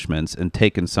accomplishments and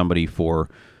taken somebody for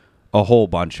a whole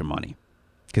bunch of money.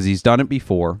 Because he's done it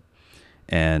before,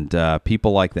 and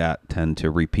people like that tend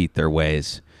to repeat their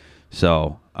ways.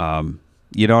 So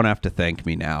you don't have to thank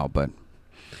me now, but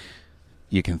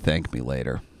you can thank me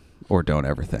later, or don't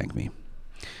ever thank me.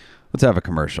 Let's have a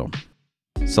commercial.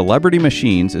 Celebrity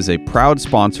Machines is a proud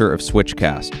sponsor of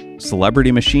Switchcast.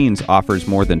 Celebrity Machines offers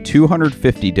more than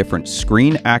 250 different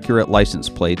screen-accurate license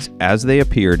plates as they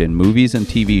appeared in movies and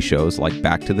TV shows like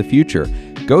Back to the Future,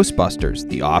 Ghostbusters,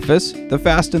 The Office, The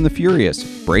Fast and the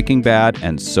Furious, Breaking Bad,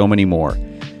 and so many more.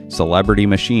 Celebrity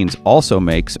Machines also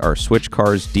makes our Switch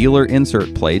Cars dealer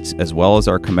insert plates as well as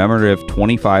our commemorative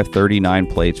 2539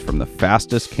 plates from the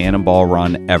fastest cannonball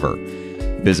run ever.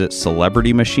 Visit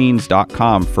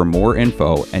celebritymachines.com for more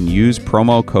info and use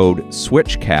promo code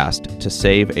SWITCHCAST to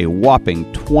save a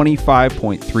whopping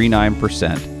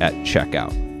 25.39% at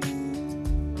checkout.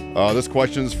 This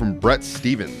question's from Brett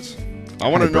Stevens. I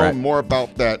want to know Brett. more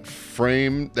about that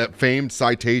famed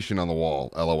citation on the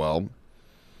wall, LOL.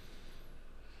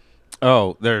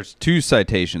 Oh, there's 2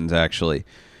 citations, actually.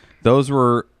 Those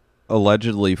were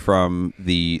allegedly from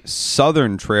the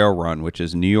Southern Trail Run, which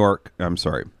is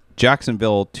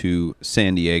Jacksonville to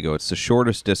San Diego. It's the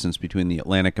shortest distance between the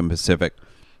Atlantic and Pacific.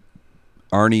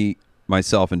 Arnie,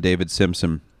 myself, and David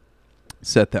Simpson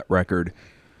set that record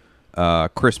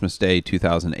Christmas Day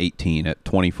 2018 at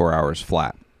 24 hours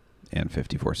flat and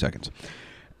 54 seconds.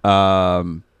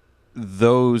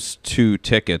 Those 2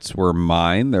 tickets were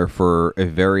mine. They're for a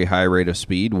very high rate of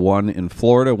speed, one in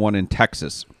Florida, one in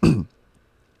Texas.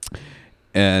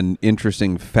 An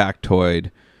interesting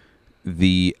factoid,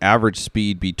 the average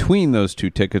speed between those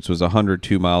 2 tickets was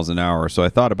 102 miles an hour. So I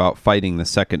thought about fighting the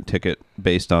second ticket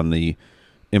based on the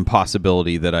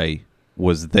impossibility that I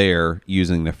was there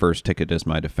using the first ticket as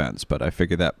my defense. But I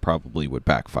figured that probably would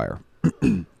backfire.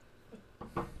 The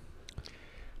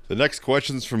next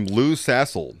question's from Lou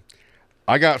Sassel.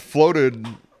 I got floated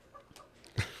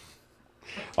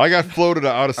out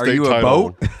of state Are you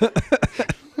title. a boat?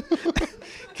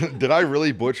 Did I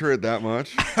really butcher it that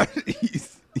much?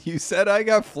 You said I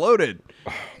got floated.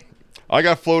 I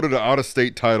got floated an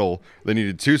out-of-state title that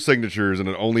needed 2 signatures and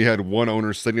it only had one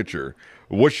owner's signature.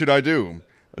 What should I do?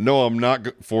 No, I'm not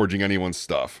forging anyone's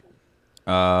stuff.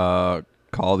 Call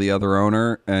the other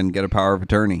owner and get a power of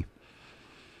attorney.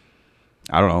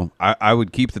 I don't know. I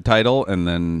would keep the title and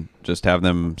then just have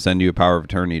them send you a power of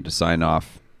attorney to sign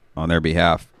off on their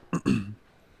behalf.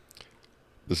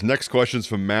 This next question's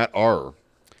from Matt R.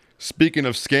 Speaking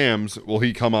of scams, will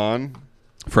he come on?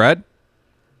 Fred?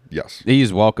 Yes.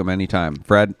 He's welcome anytime.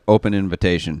 Fred, open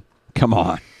invitation. Come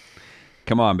on.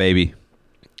 Come on, baby.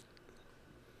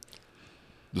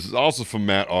 This is also from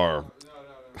Matt R.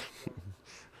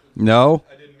 No?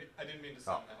 I didn't mean to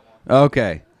sound that one.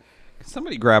 Okay.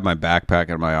 Somebody grab my backpack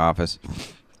out of my office.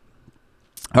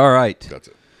 All right. That's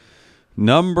it.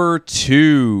 Number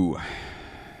 2.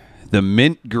 The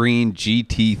Mint Green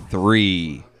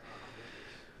GT3.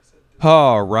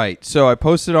 All right. So I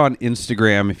posted on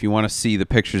Instagram if you want to see the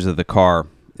pictures of the car.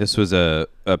 This was a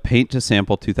paint to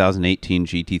sample 2018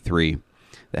 GT3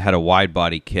 that had a wide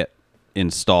body kit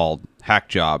installed, hack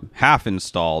job, half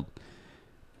installed,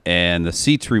 and the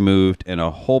seats removed and a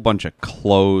whole bunch of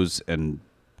clothes and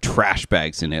trash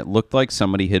bags in it. It looked like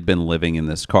somebody had been living in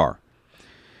this car.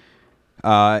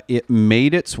 It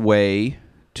made its way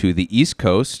to the East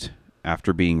Coast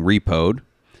after being repoed,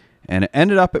 and it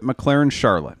ended up at McLaren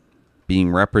Charlotte,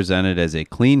 being represented as a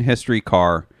clean history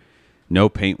car, no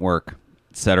paintwork,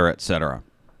 etc., etc.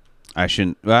 I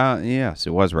shouldn't... yes, it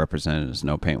was represented as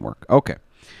no paintwork. Okay.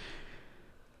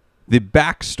 The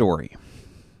backstory.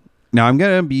 Now, I'm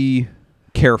going to be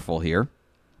careful here.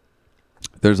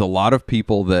 There's a lot of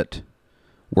people that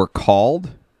were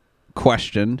called,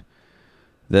 questioned,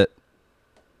 that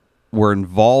were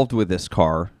involved with this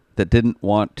car that didn't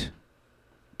want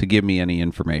to give me any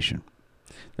information.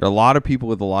 There are a lot of people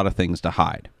with a lot of things to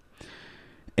hide.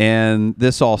 And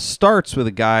this all starts with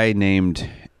a guy named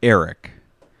Eric.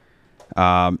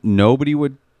 Nobody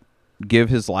would give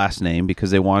his last name because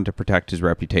they wanted to protect his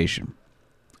reputation.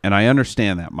 And I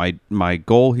understand that. My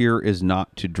goal here is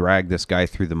not to drag this guy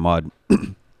through the mud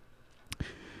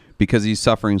because he's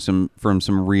suffering from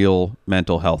some real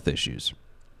mental health issues.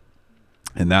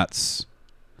 And that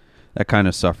kind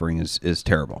of suffering is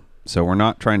terrible. So we're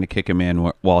not trying to kick him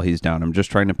in while he's down. I'm just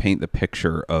trying to paint the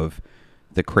picture of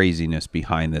the craziness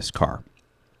behind this car.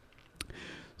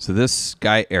 So this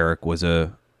guy, Eric, was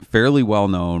a fairly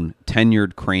well-known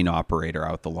tenured crane operator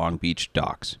out at the Long Beach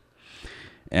docks.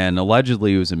 And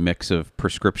allegedly it was a mix of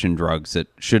prescription drugs that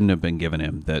shouldn't have been given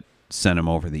him that sent him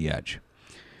over the edge.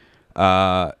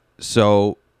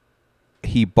 So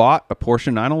he bought a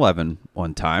Porsche 911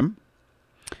 one time.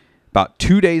 About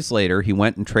 2 days later, he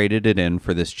went and traded it in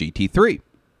for this GT3.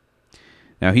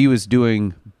 Now, he was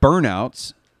doing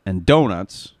burnouts and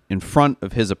donuts in front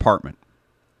of his apartment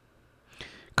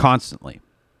constantly.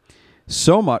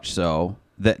 So much so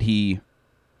that he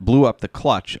blew up the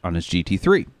clutch on his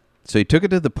GT3. So he took it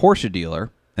to the Porsche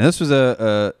dealer, and this was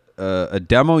a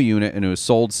demo unit, and it was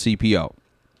sold CPO.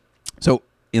 So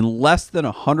in less than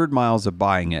 100 miles of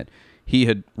buying it, he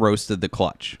had roasted the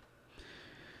clutch.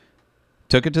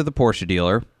 Took it to the Porsche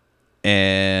dealer,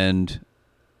 and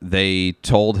they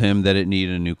told him that it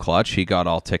needed a new clutch. He got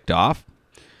all ticked off.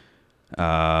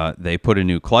 They put a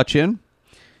new clutch in.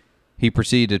 He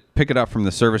proceeded to pick it up from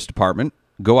the service department,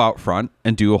 go out front,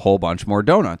 and do a whole bunch more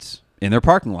donuts in their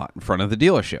parking lot in front of the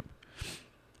dealership.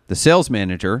 The sales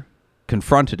manager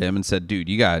confronted him and said, "Dude,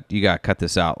 you got to cut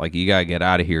this out. Like, you got to get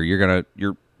out of here.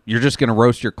 You're just gonna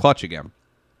roast your clutch again."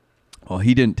 Well,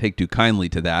 he didn't take too kindly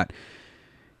to that.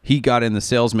 He got in the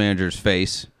sales manager's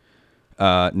face,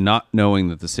 not knowing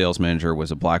that the sales manager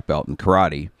was a black belt in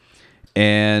karate,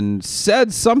 and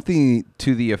said something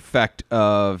to the effect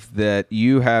of that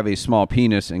you have a small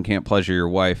penis and can't pleasure your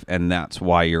wife, and that's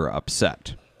why you're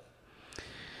upset.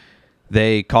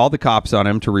 They called the cops on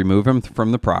him to remove him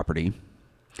from the property,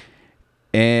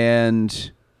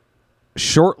 and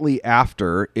shortly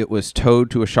after, it was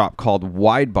towed to a shop called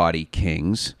Wide Body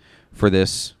Kings for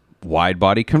this wide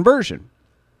body conversion.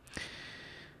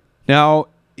 Now,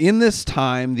 in this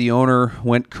time, the owner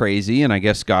went crazy and I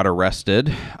guess got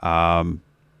arrested.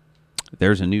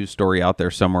 There's a news story out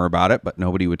there somewhere about it, but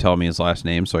nobody would tell me his last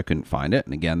name, so I couldn't find it.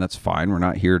 And again, that's fine. We're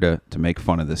not here to make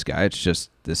fun of this guy. It's just,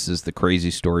 this is the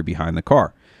crazy story behind the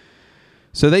car.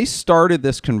 So they started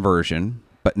this conversion,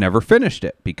 but never finished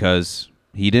it because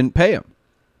he didn't pay him.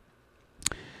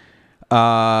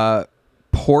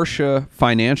 Porsche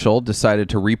Financial decided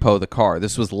to repo the car.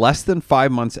 This was less than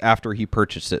 5 months after he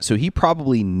purchased it, so he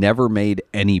probably never made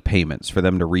any payments for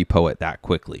them to repo it that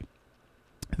quickly.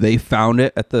 They found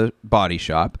it at the body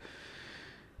shop.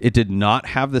 It did not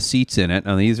have the seats in it.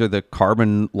 Now, these are the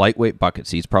carbon lightweight bucket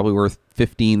seats, probably worth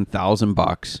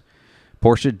 $15,000.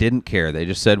 Porsche didn't care. They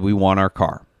just said, "We want our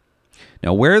car."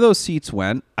 Now, where those seats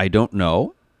went, I don't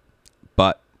know,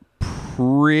 but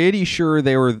pretty sure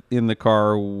they were in the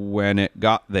car when it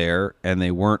got there, and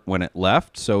they weren't when it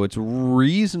left. So it's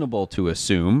reasonable to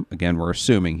assume, again, we're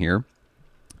assuming here,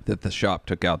 that the shop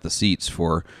took out the seats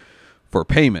for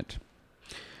payment.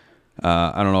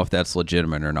 I don't know if that's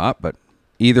legitimate or not, but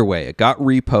either way, it got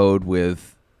repoed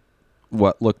with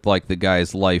what looked like the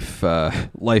guy's life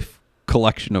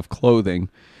collection of clothing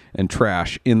and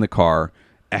trash in the car,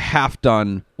 a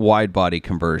half-done wide-body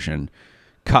conversion,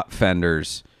 cut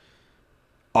fenders,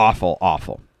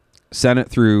 awful. Sent it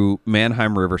through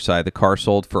Mannheim Riverside. The car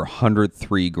sold for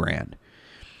 $103,000.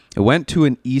 It went to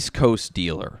an East Coast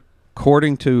dealer.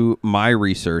 According to my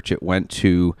research, it went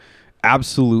to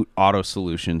Absolute Auto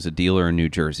Solutions, a dealer in New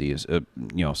Jersey. Is a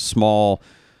small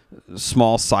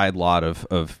side lot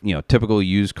of typical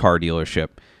used car dealership.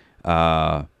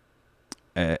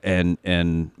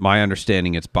 And my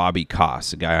understanding, it's Bobby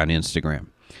Koss, a guy on Instagram.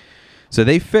 So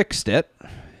they fixed it.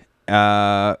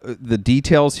 The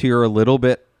details here are a little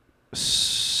bit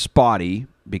spotty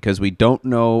because we don't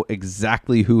know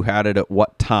exactly who had it at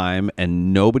what time,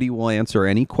 and nobody will answer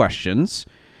any questions.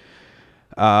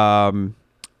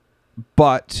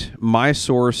 But my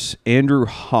source, Andrew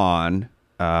Hahn,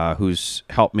 who's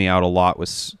helped me out a lot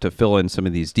to fill in some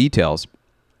of these details,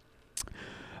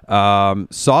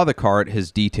 saw the car at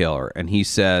his detailer, and he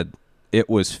said it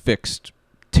was fixed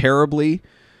terribly.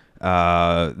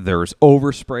 There's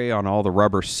overspray on all the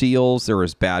rubber seals. There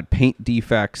was bad paint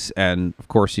defects. And of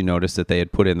course, you noticed that they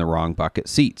had put in the wrong bucket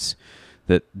seats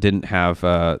that didn't have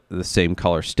the same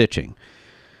color stitching.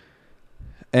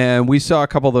 And we saw a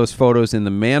couple of those photos in the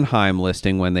Mannheim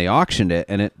listing when they auctioned it,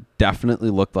 and it definitely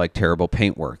looked like terrible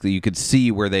paint work. You could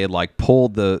see where they had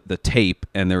pulled the tape,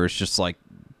 and there was just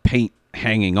paint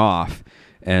hanging off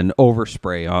and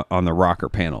overspray on the rocker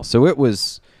panel. So it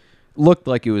looked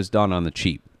like it was done on the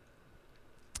cheap.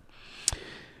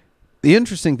 The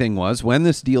interesting thing was when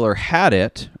this dealer had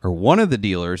it, or one of the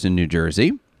dealers in New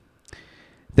Jersey,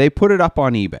 they put it up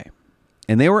on eBay,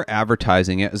 and they were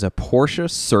advertising it as a Porsche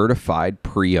certified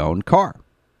pre-owned car.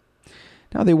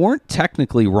 Now, they weren't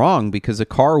technically wrong because the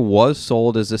car was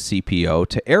sold as a CPO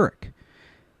to Eric,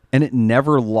 and it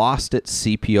never lost its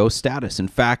CPO status. In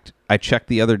fact, I checked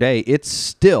the other day, it's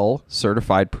still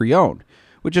certified pre-owned,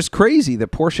 which is crazy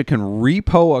that Porsche can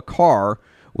repo a car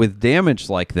with damage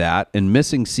like that and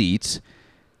missing seats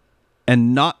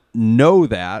and not know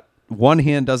that one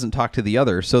hand doesn't talk to the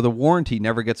other, so the warranty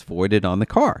never gets voided on the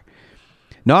car.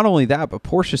 Not only that, but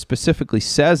Porsche specifically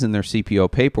says in their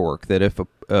CPO paperwork that if a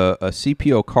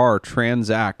CPO car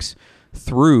transacts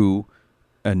through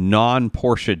a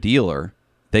non-Porsche dealer,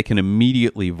 they can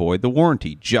immediately void the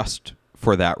warranty just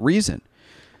for that reason.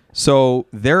 So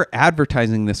they're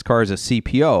advertising this car as a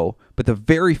CPO, but the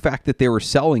very fact that they were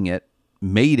selling it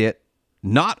made it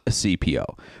not a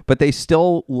CPO. But they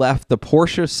still left the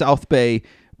Porsche South Bay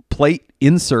plate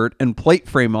insert and plate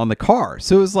frame on the car.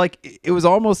 So it was like, it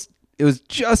was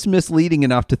just misleading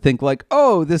enough to think like,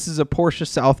 oh, this is a Porsche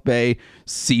South Bay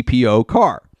CPO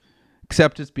car.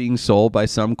 Except it's being sold by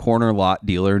some corner lot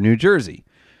dealer in New Jersey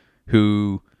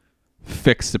who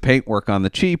fixed the paintwork on the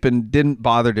cheap and didn't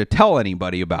bother to tell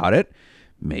anybody about it.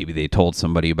 Maybe they told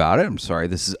somebody about it. I'm sorry,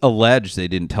 this is alleged they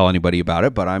didn't tell anybody about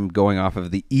it, but I'm going off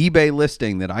of the eBay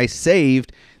listing that I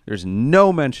saved. There's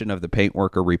no mention of the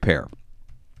paintwork or repair.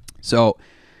 So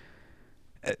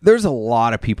there's a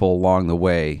lot of people along the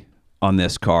way on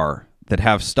this car that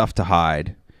have stuff to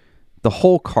hide. The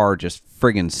whole car just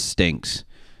friggin' stinks.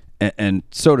 And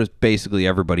so does basically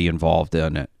everybody involved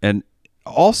in it. And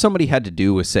all somebody had to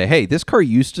do was say, hey, this car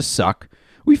used to suck.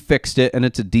 We fixed it, and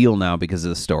it's a deal now because of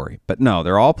the story. But no,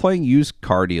 they're all playing used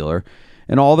car dealer,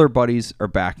 and all their buddies are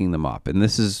backing them up. And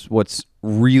this is what's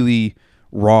really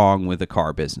wrong with the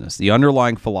car business. The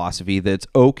underlying philosophy that it's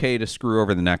okay to screw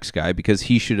over the next guy because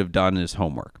he should have done his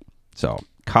homework. So,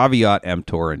 caveat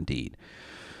emptor indeed.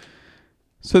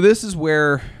 So this is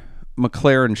where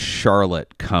McLaren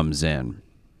Charlotte comes in.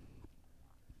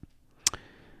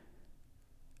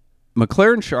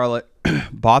 McLaren Charlotte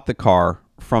bought the car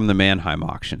from the Mannheim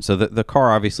auction. So the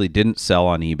car obviously didn't sell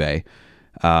on eBay,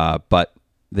 but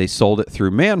they sold it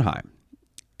through Mannheim.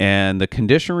 And the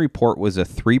condition report was a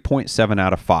 3.7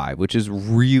 out of 5, which is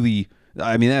really,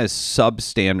 I mean, that is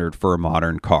substandard for a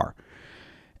modern car.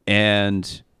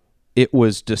 And it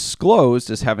was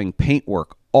disclosed as having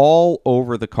paintwork all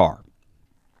over the car.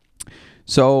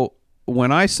 So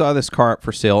when I saw this car up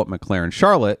for sale at McLaren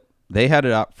Charlotte, they had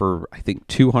it up for, I think,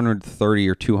 230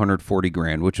 or 240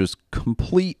 grand, which was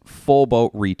complete full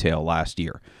boat retail last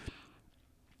year.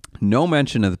 No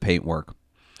mention of the paintwork.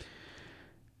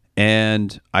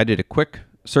 And I did a quick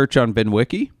search on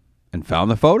VinWiki and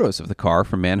found the photos of the car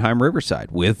from Mannheim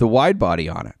Riverside with the wide body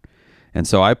on it. And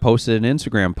so I posted an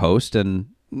Instagram post and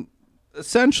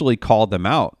essentially called them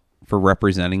out for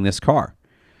representing this car.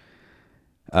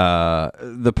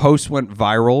 The post went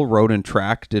viral. Road and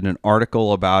Track did an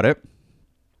article about it,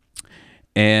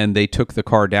 and they took the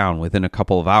car down within a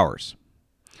couple of hours.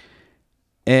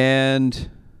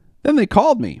 And then they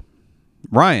called me.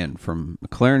 Ryan from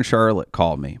McLaren Charlotte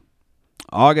called me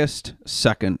August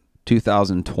 2nd,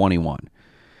 2021,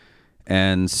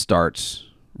 and starts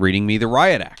reading me the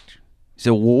Riot Act. He said,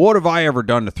 well, what have I ever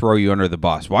done to throw you under the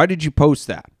bus? Why did you post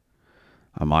that?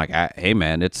 I'm like, hey,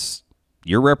 man,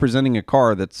 you're representing a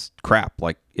car that's crap.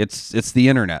 Like, it's the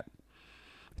internet.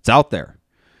 It's out there.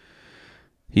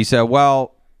 He said,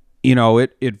 well, you know,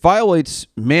 it violates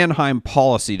Mannheim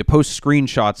policy to post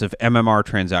screenshots of MMR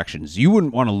transactions. You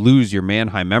wouldn't want to lose your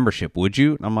Mannheim membership, would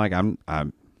you? And I'm like,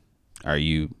 are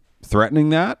you threatening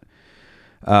that?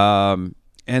 And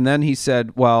then he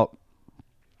said, well,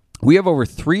 we have over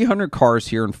 300 cars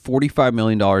here and $45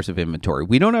 million of inventory.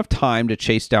 We don't have time to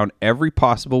chase down every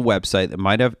possible website that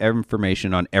might have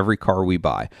information on every car we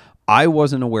buy. I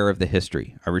wasn't aware of the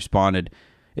history. I responded,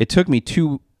 it took me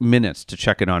 2 minutes to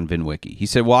check it on VinWiki. He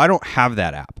said, well, I don't have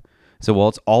that app. I said, well,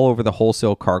 it's all over the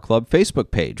Wholesale Car Club Facebook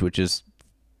page, which is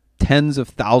tens of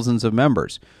thousands of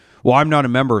members. Well, I'm not a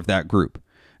member of that group.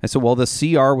 I said, well, the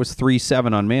CR was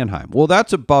 3.7 on Mannheim. Well,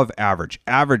 that's above average.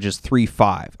 Average is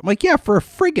 3.5. I'm like, yeah, for a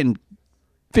friggin'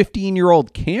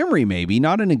 15-year-old Camry, maybe,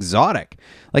 not an exotic.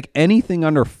 Like anything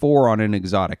under 4 on an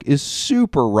exotic is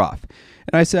super rough.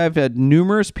 And I said, I've had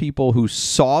numerous people who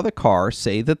saw the car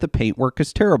say that the paintwork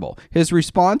is terrible. His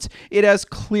response, it has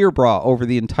clear bra over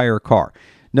the entire car.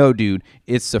 No, dude,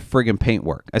 it's the friggin'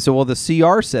 paintwork. I said, well, the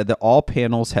CR said that all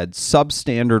panels had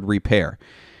substandard repair.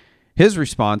 His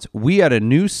response, we had a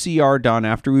new CR done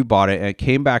after we bought it, and it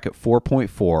came back at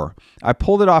 4.4. I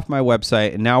pulled it off my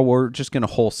website, and now we're just going to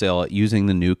wholesale it using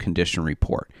the new condition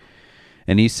report.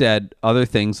 And he said other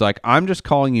things like, I'm just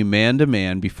calling you man to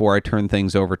man before I turn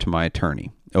things over to my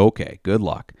attorney. Okay, good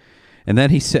luck. And then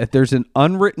he said, there's an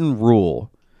unwritten rule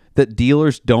that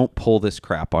dealers don't pull this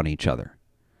crap on each other.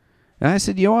 And I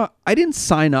said, you know what? I didn't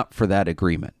sign up for that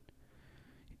agreement.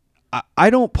 I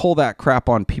don't pull that crap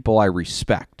on people I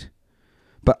respect.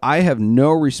 But I have no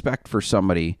respect for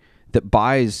somebody that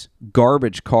buys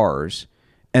garbage cars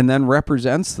and then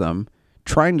represents them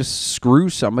trying to screw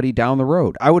somebody down the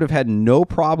road. I would have had no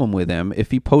problem with him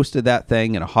if he posted that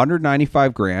thing at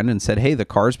 $195,000 and said, hey, the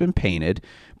car's been painted,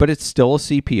 but it's still a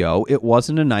CPO. It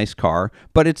wasn't a nice car,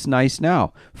 but it's nice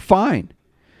now. Fine.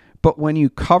 But when you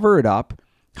cover it up,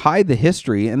 hide the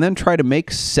history, and then try to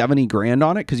make $70,000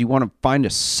 on it because you want to find a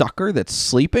sucker that's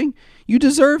sleeping, you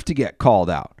deserve to get called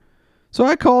out. So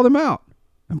I called him out.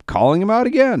 I'm calling him out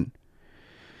again.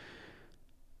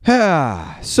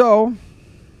 So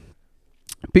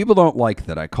people don't like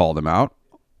that I called him out.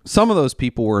 Some of those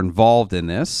people were involved in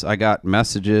this. I got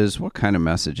messages. What kind of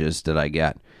messages did I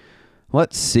get?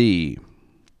 Let's see.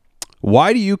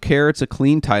 Why do you care? It's a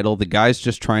clean title. The guy's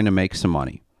just trying to make some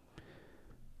money.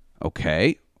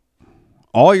 Okay.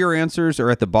 All your answers are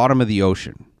at the bottom of the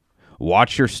ocean.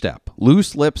 Watch your step.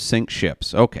 Loose lips sink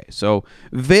ships. Okay, so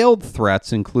veiled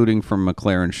threats, including from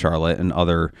McLaren Charlotte and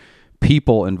other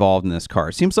people involved in this car.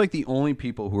 It seems like the only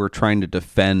people who are trying to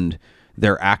defend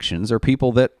their actions are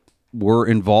people that were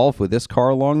involved with this car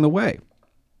along the way.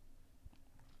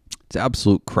 It's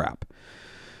absolute crap.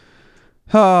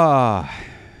 Now,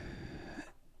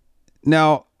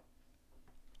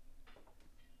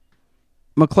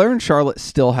 McLaren Charlotte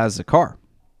still has the car.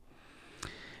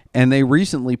 And they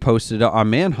recently posted on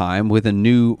Mannheim with a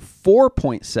new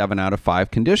 4.7 out of 5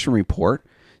 condition report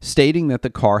stating that the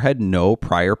car had no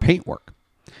prior paintwork.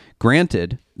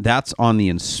 Granted, that's on the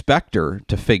inspector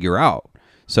to figure out.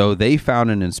 So they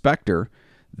found an inspector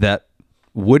that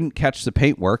wouldn't catch the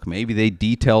paintwork. Maybe they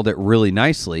detailed it really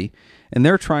nicely, and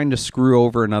they're trying to screw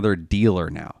over another dealer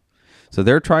now. So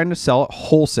they're trying to sell it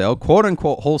wholesale, quote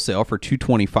unquote wholesale, for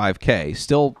 $225K,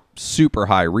 still super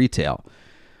high retail.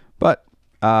 But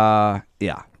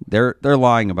yeah, they're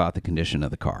lying about the condition of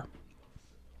the car.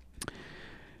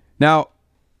 Now,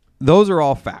 those are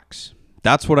all facts.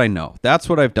 That's what I know. That's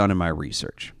what I've done in my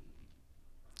research.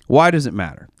 Why does it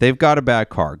matter? They've got a bad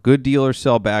car. Good dealers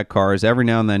sell bad cars. Every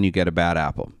now and then you get a bad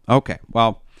apple. Okay,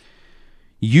 well,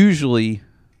 usually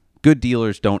good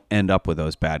dealers don't end up with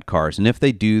those bad cars. And if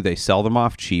they do, they sell them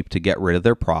off cheap to get rid of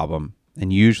their problem.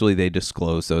 And usually they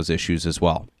disclose those issues as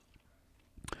well.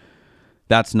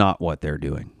 That's not what they're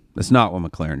doing. That's not what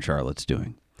McLaren Charlotte's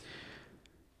doing.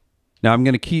 Now, I'm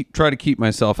going to try to keep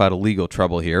myself out of legal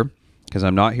trouble here because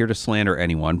I'm not here to slander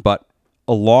anyone. But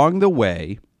along the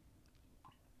way,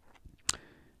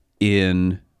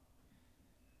 in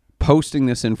posting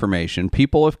this information,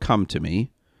 people have come to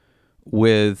me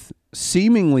with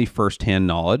seemingly firsthand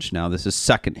knowledge. Now, this is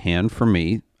secondhand for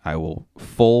me. I will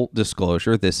full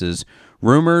disclosure. This is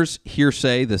rumors,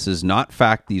 hearsay. This is not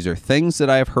fact. These are things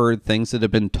that I have heard, things that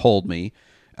have been told me,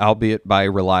 albeit by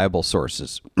reliable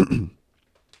sources.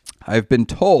 I've been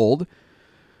told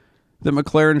that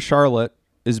McLaren Charlotte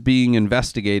is being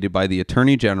investigated by the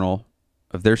Attorney General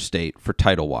of their state for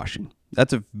title washing.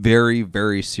 That's a very,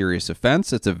 very serious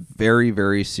offense. It's a very,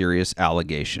 very serious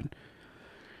allegation.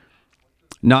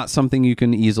 Not something you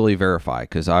can easily verify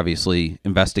because obviously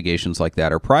investigations like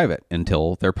that are private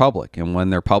until they're public. And when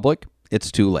they're public,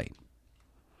 it's too late.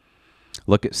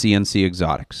 Look at CNC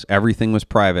Exotics. Everything was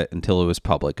private until it was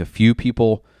public. A few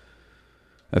people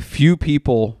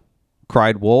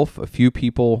cried wolf. A few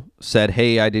people said,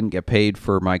 hey, I didn't get paid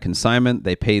for my consignment.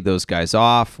 They paid those guys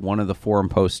off. One of the forum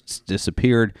posts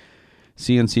disappeared.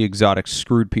 CNC Exotics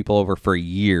screwed people over for a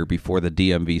year before the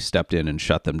DMV stepped in and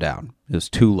shut them down. It was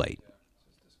too late.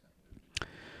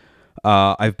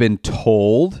 I've been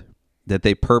told that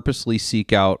they purposely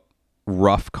seek out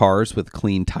rough cars with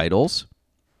clean titles.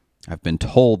 I've been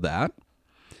told that.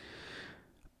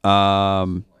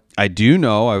 I do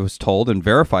know, I was told and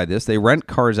verified this, they rent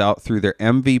cars out through their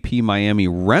MVP Miami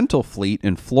rental fleet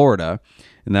in Florida,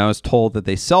 and I was told that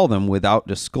they sell them without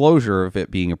disclosure of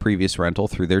it being a previous rental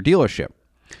through their dealership.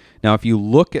 Now, if you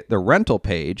look at the rental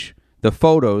page, the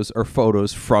photos are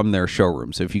photos from their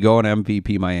showroom. So if you go on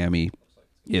MVP Miami,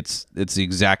 it's the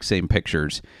exact same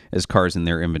pictures as cars in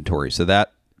their inventory. So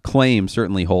that claim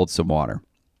certainly holds some water.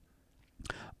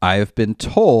 I have been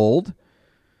told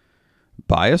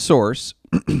by a source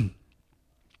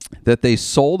that they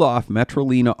sold off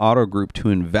Metrolina Auto Group to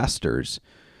investors,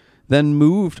 then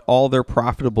moved all their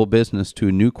profitable business to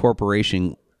a new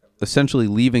corporation, essentially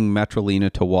leaving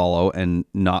Metrolina to wallow and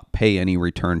not pay any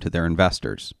return to their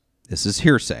investors. This is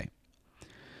hearsay.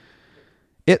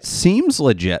 It seems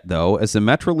legit, though, as the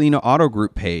Metrolina Auto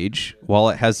Group page, while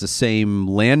it has the same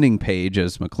landing page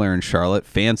as McLaren Charlotte,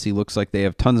 fancy, looks like they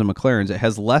have tons of McLarens, it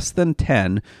has less than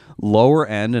 10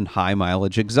 lower-end and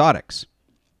high-mileage exotics.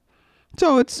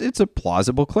 So it's a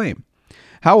plausible claim.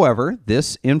 However,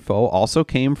 this info also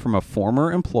came from a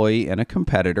former employee and a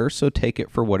competitor, so take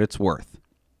it for what it's worth.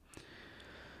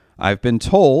 I've been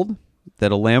told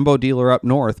that a Lambo dealer up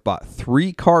north bought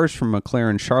 3 cars from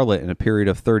McLaren Charlotte in a period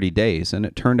of 30 days, and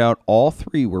it turned out all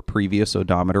 3 were previous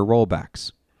odometer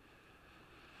rollbacks.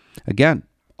 Again,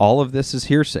 all of this is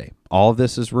hearsay. All of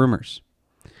this is rumors.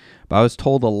 But I was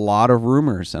told a lot of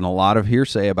rumors and a lot of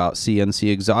hearsay about CNC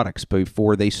Exotics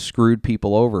before they screwed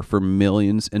people over for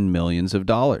millions and millions of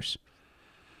dollars.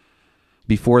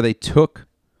 Before they took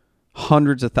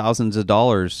hundreds of thousands of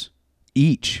dollars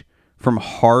each from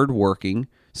hardworking,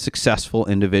 successful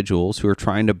individuals who are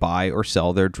trying to buy or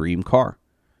sell their dream car.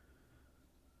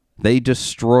 They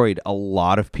destroyed a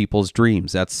lot of people's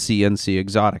dreams. That's CNC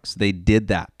Exotics. They did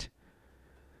that.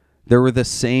 There were the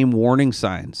same warning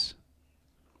signs.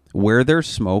 Where there's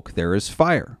smoke, there is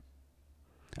fire.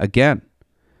 Again,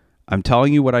 I'm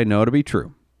telling you what I know to be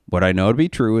true. What I know to be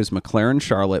true is McLaren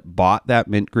Charlotte bought that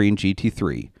mint green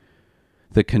GT3.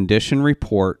 The condition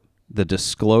report, the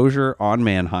disclosure on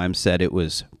Mannheim said it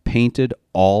was painted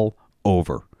all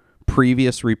over.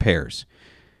 Previous repairs.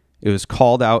 It was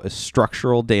called out as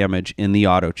structural damage in the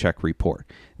auto check report.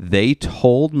 They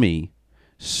told me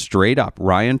straight up,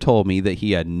 Ryan told me that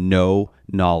he had no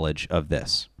knowledge of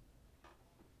this.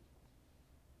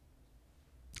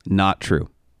 Not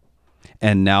true.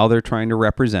 And now they're trying to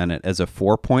represent it as a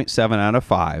 4.7 out of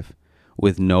 5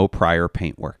 with no prior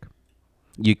paintwork.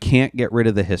 You can't get rid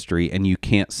of the history, and you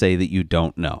can't say that you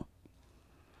don't know.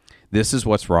 This is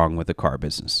what's wrong with the car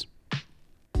business.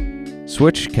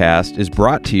 Switchcast is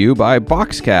brought to you by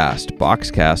Boxcast.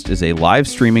 Boxcast is a live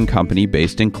streaming company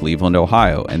based in Cleveland,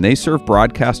 Ohio, and they serve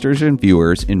broadcasters and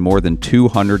viewers in more than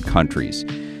 200 countries.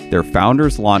 Their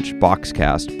founders launched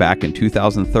Boxcast back in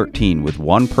 2013 with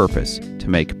one purpose: to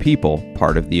make people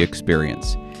part of the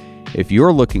experience. If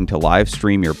you're looking to live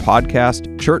stream your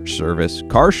podcast, church service,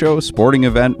 car show, sporting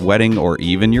event, wedding, or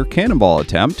even your cannonball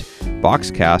attempt,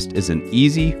 Boxcast is an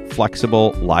easy,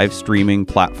 flexible live streaming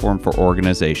platform for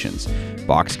organizations.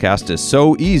 Boxcast is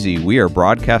so easy, we are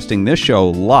broadcasting this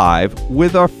show live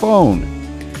with our phone.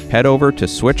 Head over to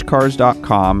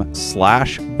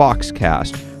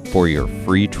switchcars.com/Boxcast for your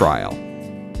free trial.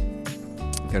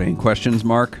 Got any questions,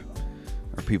 Mark?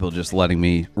 Or are people just letting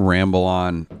me ramble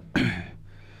on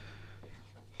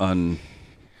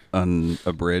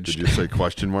unabridged? Did you say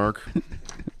question mark?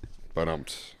 But no.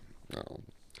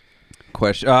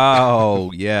 Question.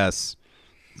 Oh, yes.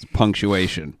 It's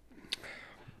punctuation.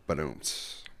 But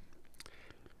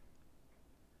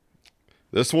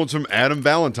this one's from Adam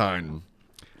Valentine.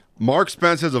 Mark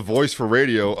Spence has a voice for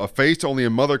radio, a face only a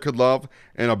mother could love,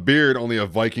 and a beard only a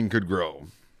Viking could grow.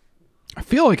 I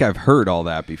feel like I've heard all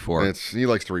that before. He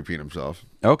likes to repeat himself.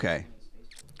 Okay.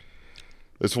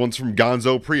 This one's from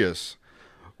Gonzo Prius.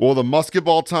 Will the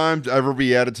Musketball Times ever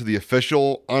be added to the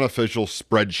official, unofficial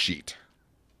spreadsheet?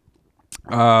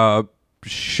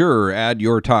 Sure. Add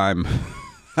your time.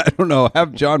 I don't know.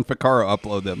 Have John Ficarra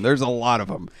upload them. There's a lot of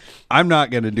them. I'm not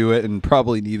going to do it, and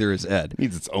probably neither is Ed. It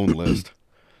needs its own list.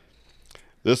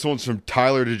 This one's from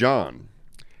Tyler DeJohn.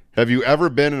 Have you ever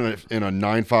been in a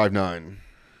 959?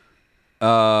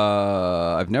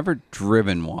 I've never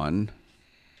driven one.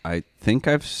 I think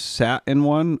I've sat in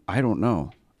one. I don't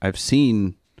know. I've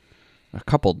seen a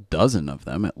couple dozen of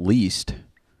them at least.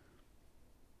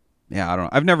 Yeah, I don't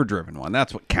know. I've never driven one.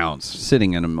 That's what counts.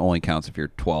 Sitting in them only counts if you're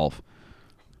 12.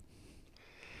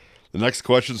 The next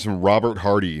question is from Robert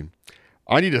Hardy.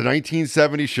 I need a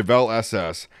 1970 Chevelle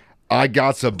SS. I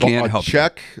got a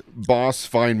check. Boss,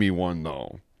 find me one,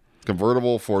 though.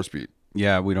 Convertible, 4-speed.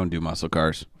 Yeah, we don't do muscle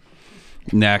cars.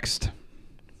 Next.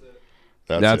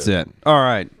 That's it. All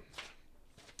right.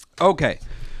 Okay.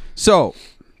 So,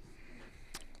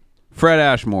 Fred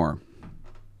Ashmore.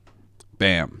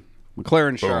 Bam.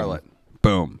 McLaren Charlotte.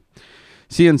 Boom.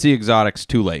 CNC Exotics,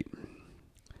 too late.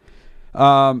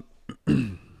 Yeah.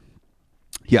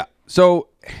 So,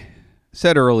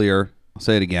 said earlier, I'll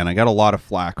say it again. I got a lot of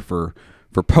flack for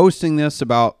posting this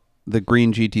about the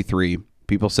green GT3.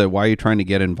 People said, why are you trying to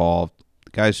get involved?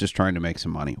 The guy's just trying to make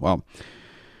some money. Well,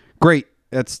 great.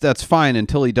 That's fine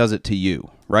until he does it to you,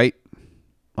 right?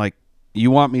 Like,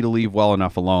 you want me to leave well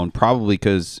enough alone, probably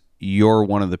because you're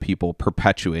one of the people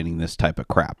perpetuating this type of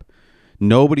crap.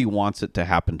 Nobody wants it to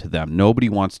happen to them. Nobody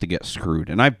wants to get screwed.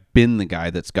 And I've been the guy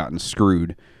that's gotten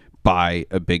screwed by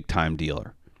a big-time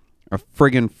dealer, a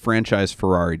friggin' franchise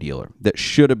Ferrari dealer that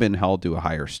should have been held to a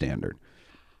higher standard.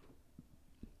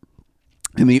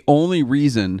 And the only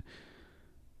reason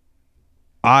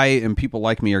I and people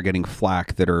like me are getting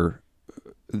flack that are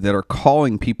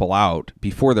calling people out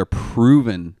before they're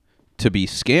proven to be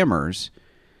scammers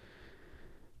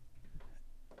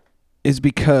is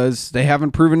because they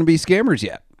haven't proven to be scammers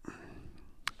yet.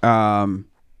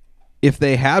 If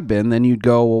they had been, then you'd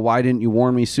go, well, why didn't you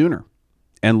warn me sooner?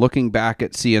 And looking back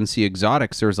at CNC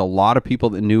Exotics, there's a lot of people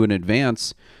that knew in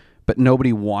advance, but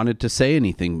nobody wanted to say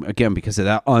anything, again, because of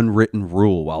that unwritten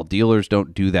rule. Well, dealers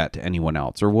don't do that to anyone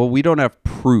else. Or, well, we don't have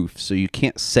proof, so you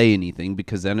can't say anything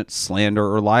because then it's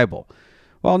slander or libel.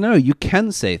 Well, no, you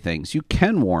can say things. You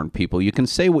can warn people. You can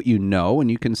say what you know, and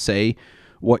you can say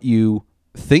what you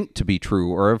think to be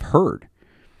true or have heard.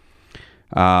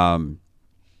 There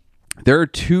are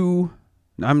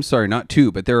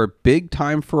there are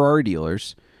big-time Ferrari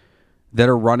dealers that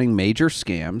are running major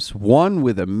scams, one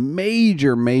with a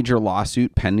major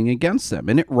lawsuit pending against them,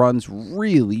 and it runs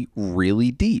really,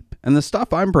 really deep. And the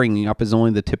stuff I'm bringing up is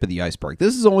only the tip of the iceberg.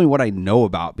 This is only what I know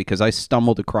about because I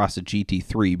stumbled across a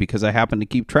GT3 because I happen to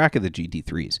keep track of the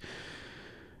GT3s.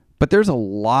 But there's a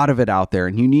lot of it out there,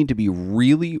 and you need to be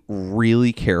really,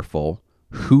 really careful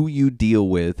who you deal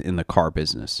with in the car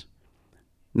business.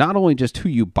 Not only just who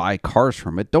you buy cars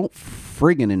from, but don't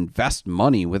friggin' invest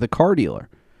money with a car dealer.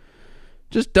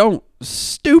 Just don't.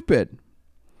 Stupid.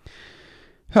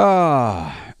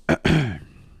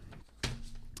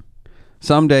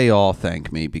 Someday you'll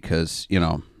thank me because,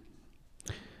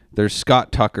 there's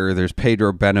Scott Tucker, there's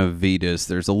Pedro Benavides,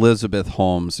 there's Elizabeth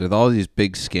Holmes, there's all these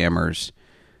big scammers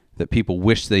that people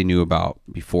wish they knew about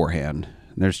beforehand.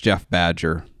 And there's Jeff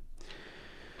Badger.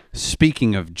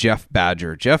 Speaking of Jeff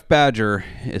Badger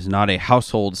is not a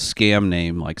household scam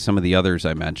name like some of the others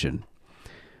I mentioned,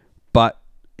 but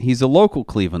he's a local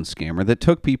Cleveland scammer that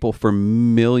took people for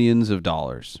millions of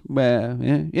dollars.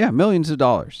 Millions of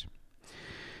dollars.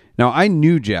 Now, I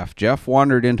knew Jeff. Jeff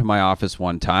wandered into my office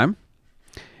one time,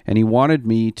 and he wanted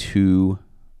me to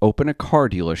open a car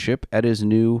dealership at his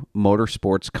new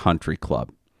Motorsports Country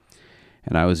Club.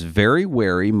 And I was very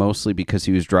wary, mostly because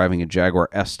he was driving a Jaguar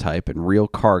S-Type, and real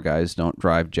car guys don't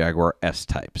drive Jaguar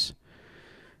S-Types.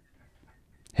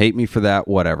 Hate me for that,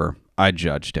 whatever. I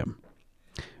judged him.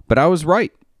 But I was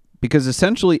right, because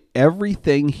essentially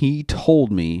everything he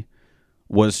told me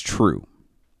was true.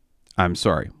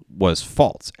 Was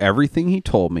false. Everything he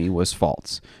told me was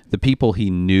false. The people he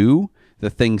knew,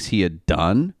 the things he had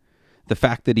done, the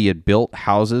fact that he had built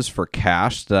houses for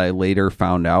cash that I later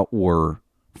found out were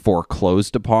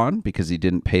foreclosed upon because he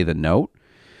didn't pay the note.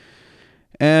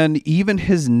 And even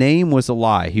his name was a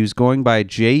lie. He was going by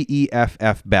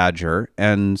Jeff Badger,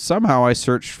 and somehow I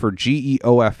searched for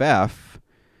Geoff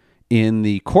in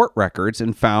the court records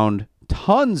and found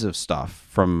tons of stuff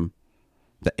from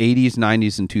the 80s,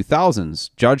 90s, and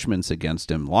 2000s, judgments against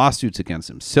him, lawsuits against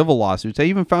him, civil lawsuits. I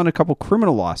even found a couple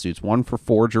criminal lawsuits, one for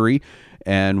forgery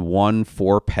and one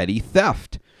for petty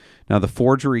theft. Now, the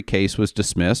forgery case was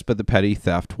dismissed, but the petty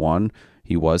theft one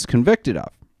he was convicted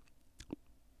of.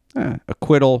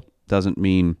 Acquittal doesn't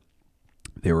mean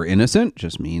they were innocent,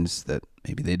 just means that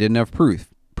maybe they didn't have proof.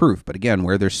 But again,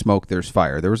 where there's smoke, there's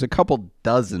fire. There was a couple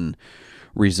dozen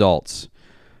results.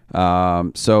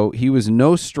 So he was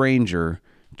no stranger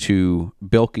to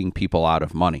bilking people out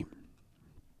of money.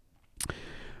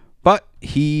 But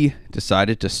he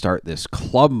decided to start this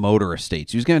Club Motor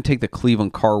Estates. He was going to take the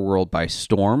Cleveland car world by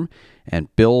storm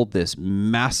and build this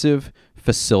massive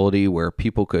facility where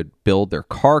people could build their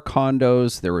car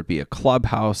condos. There would be a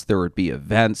clubhouse. There would be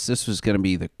events. This was going to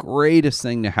be the greatest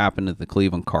thing to happen to the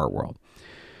Cleveland car world.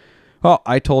 Well,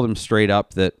 I told him straight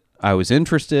up that I was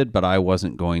interested, but I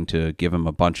wasn't going to give him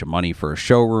a bunch of money for a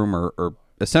showroom or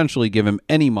essentially give him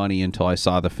any money until I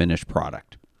saw the finished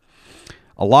product.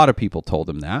 A lot of people told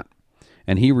him that,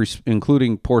 and he,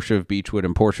 including Porsche of Beechwood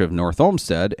and Porsche of North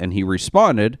Olmsted, and he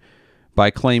responded by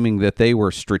claiming that they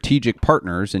were strategic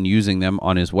partners and using them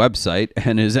on his website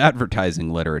and his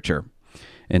advertising literature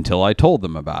until I told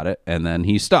them about it, and then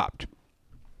he stopped.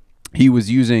 He was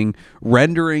using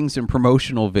renderings and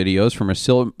promotional videos from a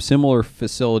similar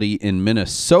facility in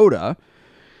Minnesota.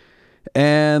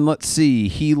 And let's see,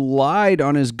 he lied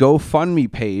on his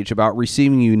GoFundMe page about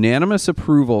receiving unanimous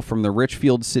approval from the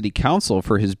Richfield City Council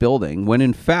for his building, when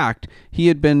in fact he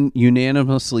had been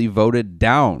unanimously voted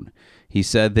down. He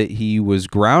said that he was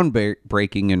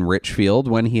groundbreaking in Richfield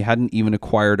when he hadn't even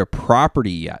acquired a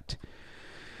property yet.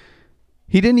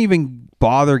 He didn't even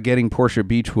bother getting Porsche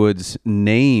Beechwood's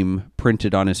name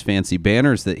printed on his fancy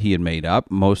banners that he had made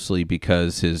up, mostly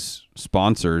because his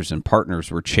sponsors and partners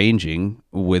were changing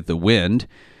with the wind.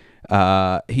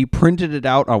 He printed it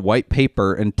out on white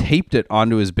paper and taped it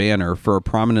onto his banner for a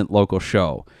prominent local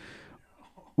show,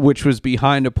 which was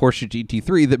behind a Porsche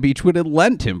GT3 that Beechwood had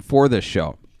lent him for this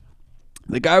show.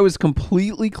 The guy was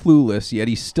completely clueless, yet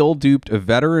he still duped a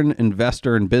veteran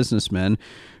investor and businessman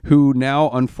who now,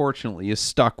 unfortunately, is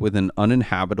stuck with an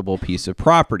uninhabitable piece of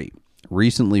property,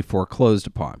 recently foreclosed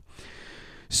upon.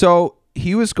 So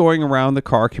he was going around the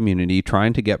car community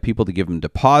trying to get people to give him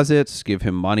deposits, give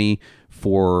him money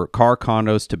for car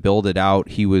condos to build it out.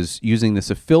 He was using this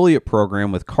affiliate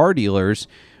program with car dealers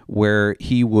where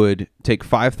he would take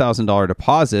 $5,000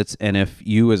 deposits, and if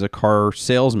you as a car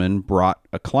salesman brought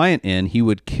a client in, he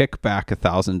would kick back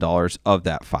 $1,000 of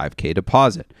that $5,000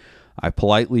 deposit. I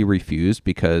politely refused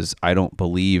because I don't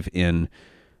believe in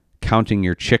counting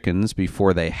your chickens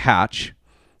before they hatch.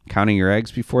 Counting your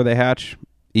eggs before they hatch?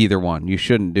 Either one. You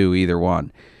shouldn't do either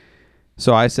one.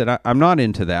 So I said, I'm not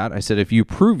into that. I said, if you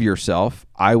prove yourself,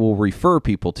 I will refer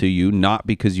people to you, not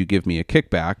because you give me a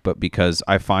kickback, but because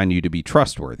I find you to be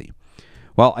trustworthy.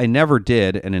 Well, I never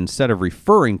did, and instead of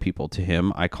referring people to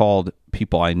him, I called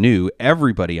people I knew,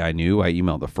 everybody I knew. I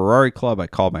emailed the Ferrari Club. I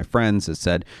called my friends and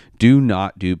said, do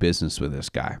not do business with this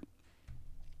guy.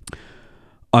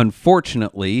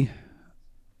 Unfortunately,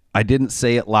 I didn't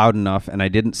say it loud enough, and I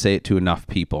didn't say it to enough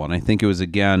people. And I think it was,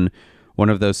 again, one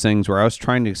of those things where I was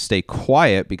trying to stay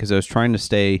quiet because I was trying to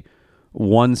stay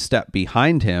one step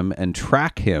behind him and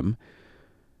track him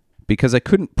because I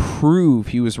couldn't prove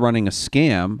he was running a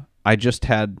scam. I just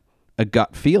had a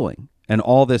gut feeling. And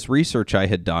all this research I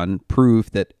had done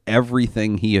proved that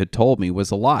everything he had told me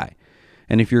was a lie.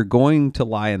 And if you're going to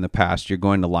lie in the past, you're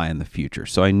going to lie in the future.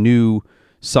 So I knew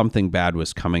something bad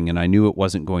was coming, and I knew it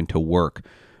wasn't going to work.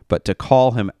 But to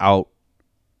call him out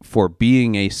for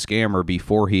being a scammer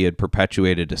before he had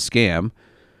perpetuated a scam,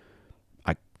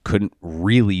 I couldn't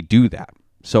really do that.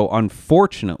 So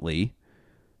unfortunately,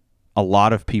 a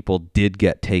lot of people did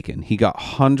get taken. He got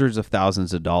hundreds of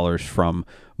thousands of dollars from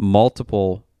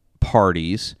multiple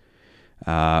parties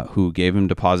who gave him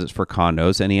deposits for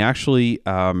condos. And he actually,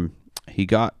 he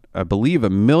got, I believe,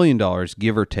 $1 million,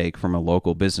 give or take, from a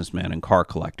local businessman and car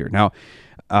collector. Now,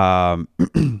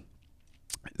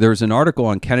 there's an article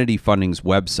on Kennedy Funding's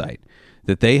website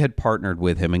that they had partnered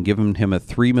with him and given him a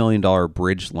 $3 million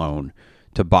bridge loan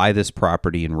to buy this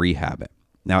property and rehab it.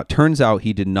 Now, it turns out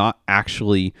he did not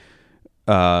actually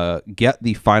get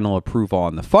the final approval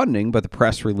on the funding, but the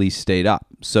press release stayed up.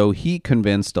 So he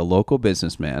convinced a local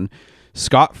businessman,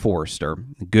 Scott Forrester,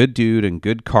 good dude and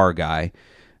good car guy,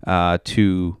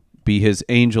 to be his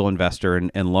angel investor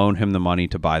and loan him the money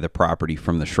to buy the property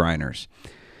from the Shriners.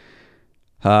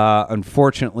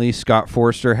 Unfortunately, Scott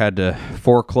Forrester had to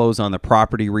foreclose on the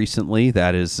property recently.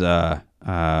 That is,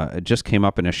 it just came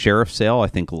up in a sheriff's sale, I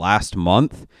think, last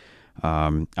month.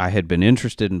 I had been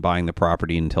interested in buying the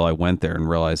property until I went there and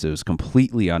realized it was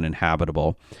completely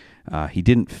uninhabitable. He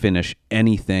didn't finish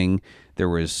anything. There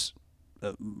was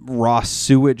raw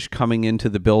sewage coming into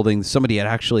the building. Somebody had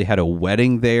actually had a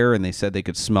wedding there, and they said they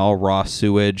could smell raw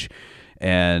sewage.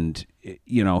 And,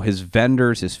 you know, his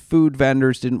vendors, his food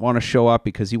vendors didn't want to show up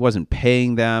because he wasn't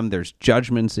paying them. There's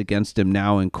judgments against him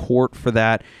now in court for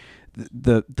that.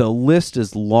 The list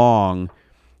is long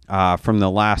from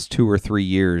the last 2 or 3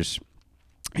 years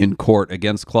in court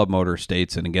against Club Motor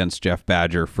Estates and against Jeff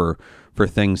Badger for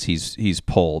things he's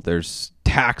pulled. There's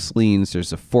tax liens,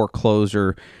 there's a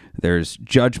foreclosure, there's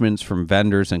judgments from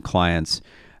vendors and clients.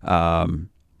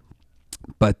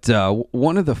 But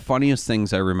one of the funniest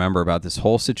things I remember about this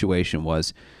whole situation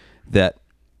was that,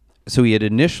 so he had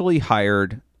initially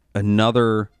hired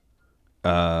another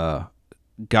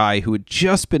guy who had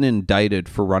just been indicted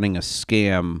for running a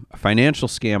financial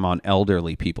scam on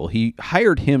elderly people. He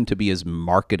hired him to be his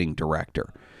marketing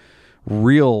director.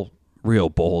 Real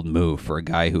bold move for a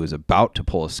guy who was about to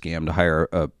pull a scam to hire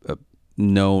a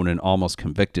known and almost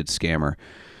convicted scammer.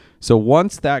 So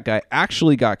once that guy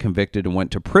actually got convicted and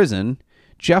went to prison,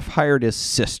 Jeff hired his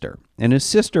sister, and his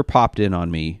sister popped in on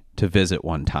me to visit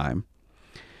one time.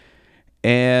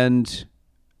 And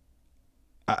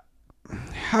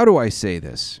how do I say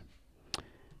this?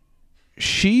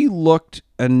 She looked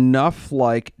enough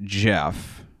like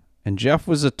Jeff, and Jeff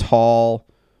was a tall,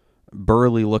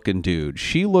 burly-looking dude.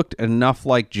 She looked enough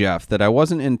like Jeff that I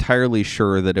wasn't entirely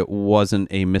sure that it wasn't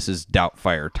a Mrs.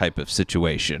 Doubtfire type of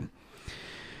situation.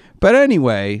 But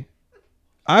anyway,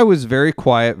 I was very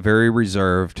quiet, very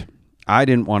reserved. I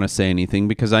didn't want to say anything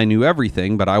because I knew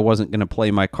everything, but I wasn't going to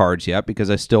play my cards yet because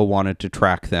I still wanted to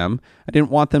track them. I didn't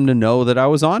want them to know that I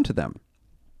was onto them.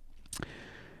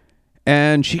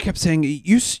 And she kept saying,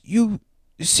 you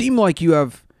seem like you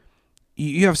have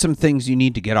some things you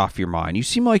need to get off your mind. You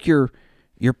seem like you're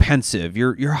pensive.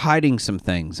 You're hiding some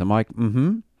things. I'm like,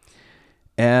 mm-hmm.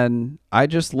 And I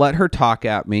just let her talk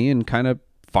at me and kind of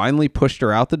finally pushed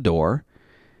her out the door.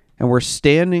 And we're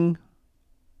standing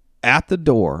at the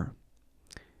door.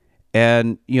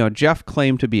 And, Jeff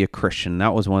claimed to be a Christian.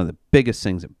 That was one of the biggest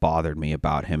things that bothered me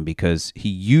about him, because he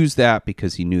used that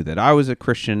because he knew that I was a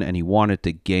Christian and he wanted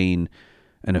to gain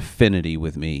an affinity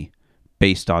with me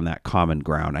based on that common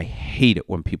ground. I hate it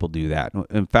when people do that.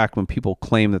 In fact, when people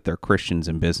claim that they're Christians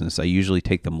in business, I usually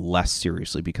take them less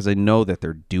seriously because I know that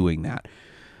they're doing that.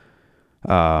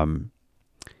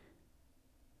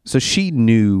 So she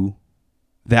knew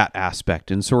that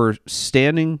aspect. And so we're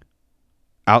standing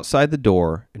outside the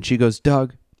door and she goes,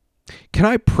 "Doug, can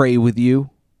I pray with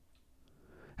you?"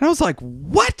 And I was like,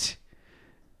 "What?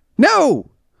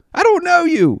 No, I don't know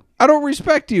you. I don't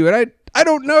respect you. And I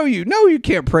don't know you. No, you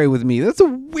can't pray with me. That's the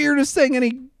weirdest thing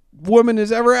any woman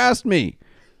has ever asked me.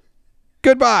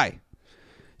 Goodbye."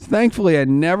 Thankfully, I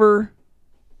never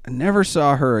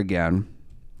saw her again.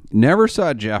 Never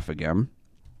saw Jeff again.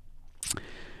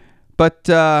 But,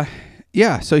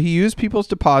 so he used people's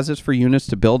deposits for units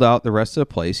to build out the rest of the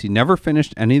place. He never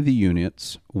finished any of the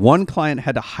units. One client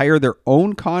had to hire their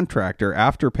own contractor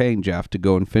after paying Jeff to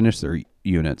go and finish their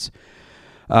units.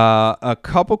 A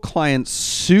couple clients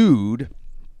sued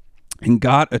and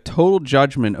got a total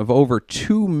judgment of over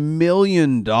 $2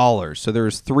 million. So there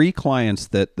was 3 clients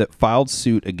that filed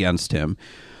suit against him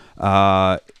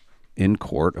in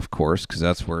court, of course, because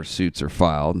that's where suits are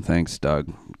filed. And thanks,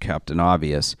 Doug, Captain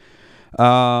Obvious.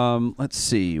 Let's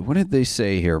see. What did they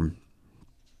say here?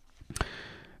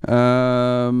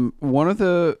 One of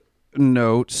the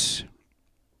notes,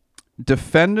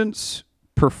 defendants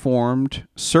performed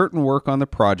certain work on the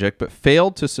project but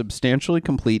failed to substantially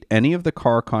complete any of the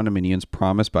car condominiums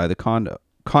promised by the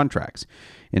contracts.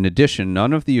 In addition,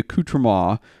 none of the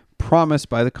accoutrements promised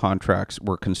by the contracts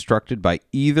were constructed by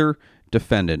either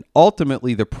defendant.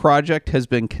 Ultimately, the project has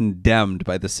been condemned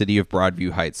by the city of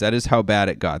Broadview Heights. That is how bad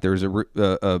it got. There was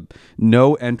a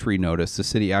no entry notice. The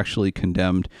city actually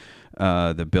condemned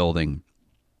the building.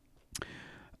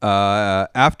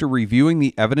 After reviewing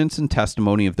the evidence and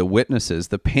testimony of the witnesses,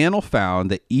 the panel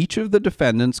found that each of the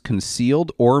defendants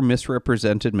concealed or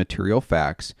misrepresented material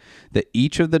facts, that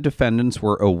each of the defendants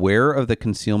were aware of the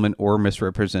concealment or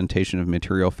misrepresentation of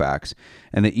material facts,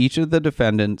 and that each of the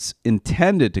defendants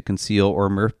intended to conceal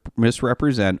or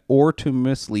misrepresent or to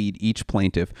mislead each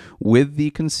plaintiff with the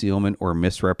concealment or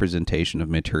misrepresentation of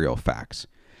material facts.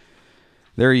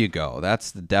 There you go. That's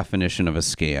the definition of a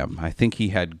scam. I think he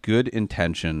had good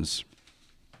intentions,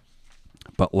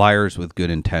 but liars with good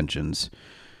intentions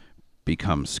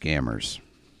become scammers.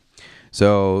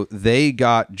 So they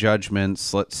got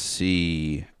judgments, let's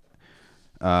see,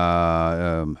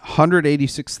 $186,000,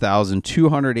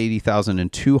 $280,000,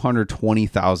 and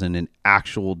 $220,000 in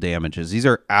actual damages. These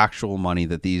are actual money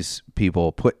that these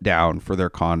people put down for their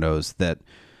condos that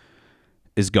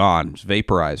is gone, it's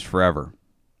vaporized forever.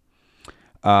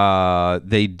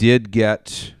 They did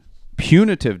get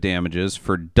punitive damages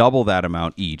for double that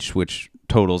amount each, which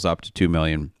totals up to $2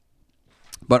 million.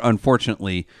 But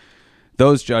unfortunately,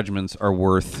 those judgments are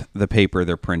worth the paper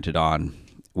they're printed on,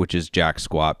 which is jack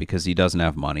squat, because he doesn't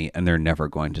have money and they're never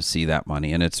going to see that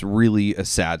money. And it's really a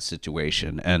sad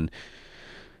situation. And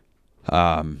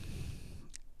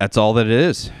that's all that it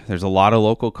is. There's a lot of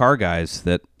local car guys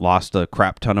that lost a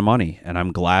crap ton of money. And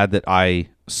I'm glad that I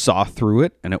saw through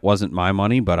it and it wasn't my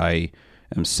money, but I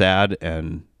am sad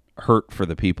and hurt for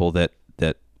the people that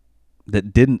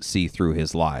didn't see through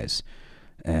his lies.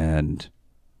 And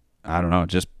I don't know, it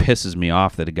just pisses me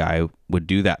off that a guy would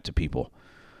do that to people.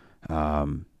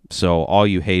 So all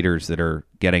you haters that are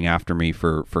getting after me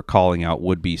for calling out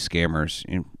would-be scammers,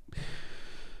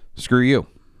 screw you,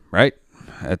 right?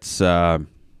 It's I'm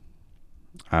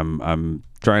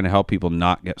trying to help people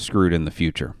not get screwed in the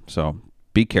future. So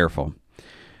be careful.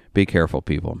 Be careful,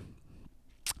 people.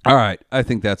 All right. I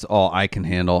think that's all I can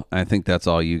handle. I think that's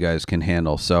all you guys can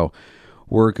handle. So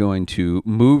we're going to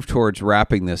move towards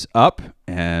wrapping this up,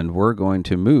 and we're going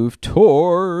to move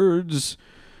towards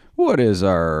what is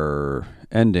our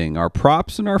ending, our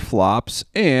props and our flops.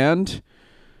 And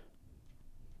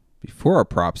before our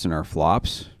props and our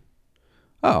flops,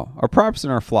 our props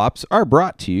and our flops are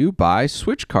brought to you by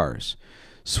Switch Cars.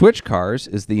 Switch Cars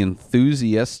is the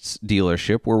enthusiasts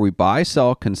dealership where we buy,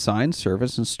 sell, consign,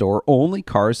 service, and store only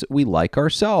cars that we like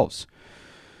ourselves.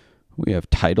 We have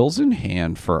titles in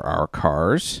hand for our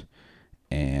cars,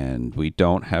 and we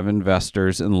don't have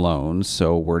investors and loans,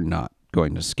 so we're not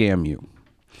going to scam you.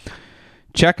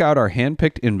 Check out our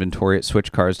hand-picked inventory at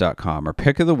switchcars.com. Our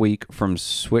pick of the week from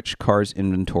Switch Cars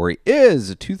inventory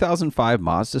is a 2005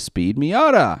 Mazda Speed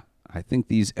Miata. I think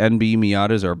these NB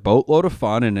Miatas are a boatload of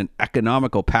fun and an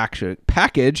economical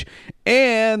package,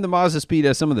 and the Mazda Speed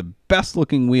has some of the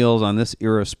best-looking wheels on this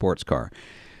era sports car.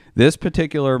 This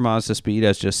particular Mazda Speed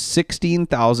has just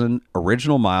 16,000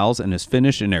 original miles and is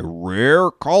finished in a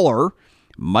rare color,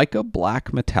 mica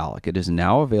black metallic. It is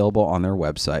now available on their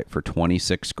website for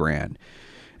 $26,000.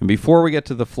 And before we get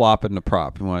to the flop and the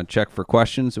prop, we want to check for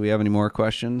questions. Do we have any more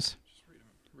questions? Just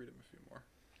read them a few more.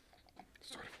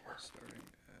 Starting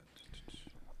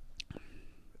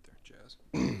at Jazz.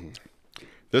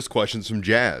 This question's from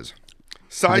Jazz.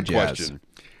 Side Hi, Jazz. question.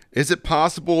 Is it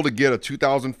possible to get a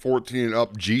 2014 and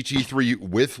up GT3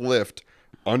 with lift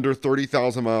under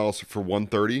 30,000 miles for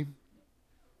 $130,000?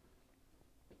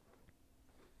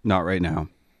 Not right now.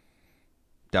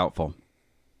 Doubtful.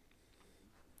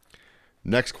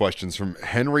 Next question's from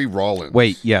Henry Rollins.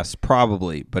 Wait, yes,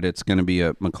 probably, but it's going to be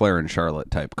a McLaren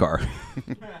Charlotte type car.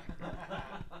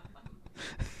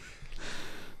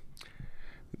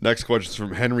 Next question's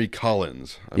from Henry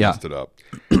Collins. I Yeah. messed it up.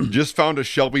 Just found a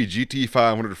Shelby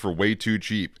GT500 for way too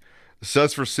cheap. It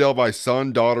says for sale by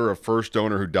son, daughter of first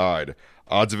owner who died.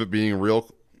 Odds of it being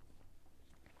real?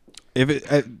 If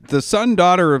the son,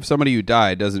 daughter of somebody who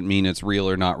died doesn't mean it's real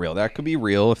or not real. That could be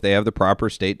real if they have the proper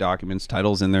state documents,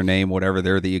 titles in their name, whatever.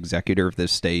 They're the executor of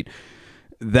this state.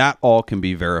 That all can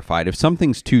be verified. If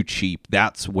something's too cheap,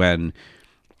 that's when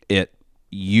it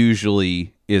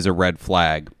usually is a red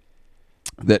flag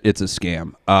that it's a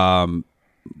scam.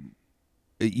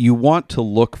 You want to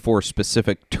look for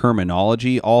specific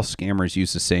terminology. All scammers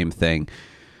use the same thing.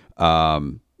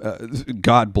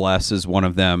 God bless is one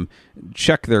of them.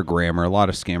 Check their grammar. A lot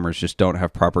of scammers just don't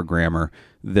have proper grammar.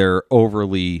 They're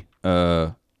overly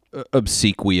obsequious,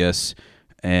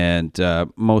 and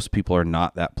most people are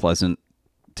not that pleasant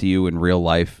to you in real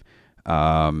life.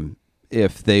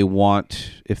 If they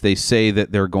say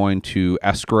that they're going to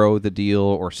escrow the deal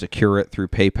or secure it through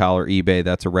PayPal or eBay,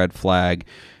 that's a red flag.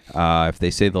 If they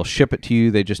say they'll ship it to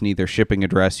you, they just need their shipping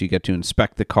address. You get to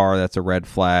inspect the car. That's a red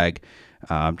flag.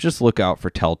 Just look out for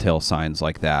telltale signs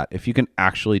like that. If you can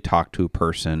actually talk to a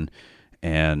person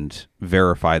and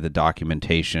verify the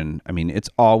documentation, I mean, it's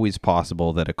always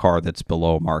possible that a car that's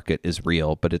below market is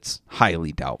real, but it's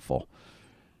highly doubtful.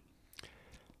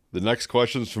 The next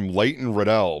question is from Leighton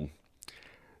Riddell.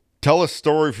 Tell a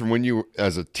story from when you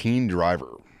as a teen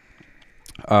driver.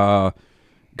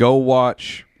 Go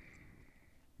watch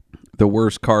the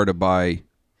worst car to buy.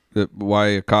 Why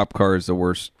a cop car is the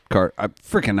worst car. I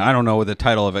don't know the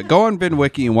title of it. Go on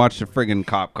VinWiki and watch the friggin'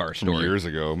 cop car From story. years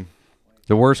ago.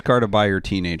 The worst car to buy your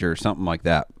teenager or something like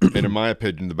that. And in my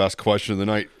opinion, the best question of the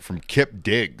night from Kip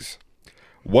Diggs.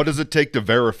 What does it take to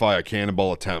verify a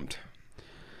cannonball attempt?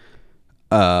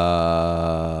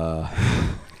 A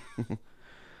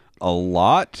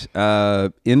lot.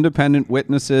 Independent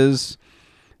witnesses,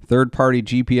 third-party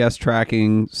GPS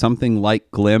tracking, something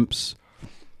like Glimpse.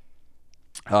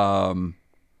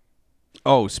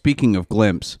 Speaking of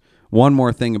Glimpse, one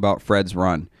more thing about Fred's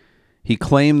run. He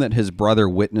claimed that his brother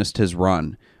witnessed his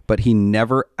run, but he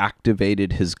never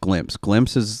activated his Glimpse.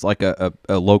 Glimpse is like a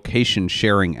location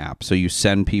sharing app. So you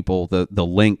send people the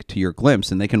link to your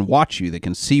Glimpse, and they can watch you. They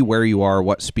can see where you are,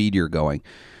 what speed you're going.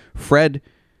 Fred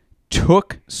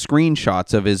took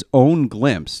screenshots of his own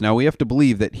Glimpse. Now, we have to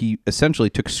believe that he essentially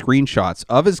took screenshots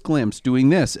of his Glimpse doing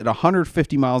this at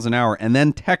 150 miles an hour and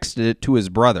then texted it to his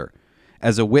brother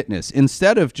as a witness,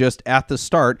 instead of just at the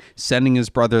start sending his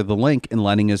brother the link and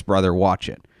letting his brother watch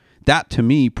it. That, to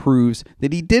me, proves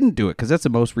that he didn't do it, because that's the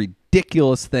most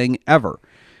ridiculous thing ever.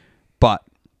 But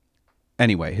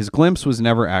anyway, his Glimpse was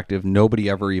never active. Nobody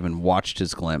ever even watched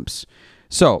his Glimpse.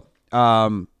 So,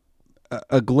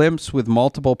 a Glimpse with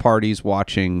multiple parties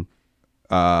watching,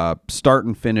 start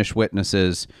and finish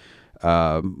witnesses,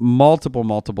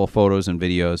 multiple photos and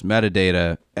videos,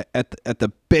 metadata, at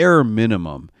the bare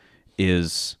minimum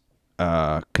is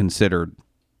considered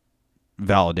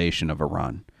validation of a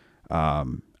run. I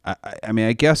mean,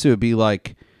 I guess it would be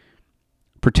like,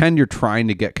 pretend you're trying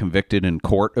to get convicted in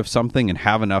court of something and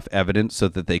have enough evidence so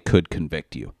that they could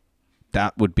convict you.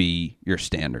 That would be your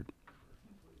standard.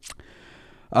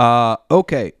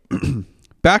 Okay.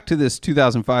 Back to this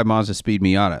 2005 Mazda Speed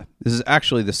Miata. This is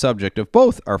actually the subject of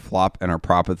both our flop and our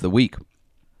prop of the week.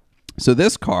 So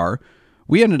this car,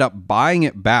 we ended up buying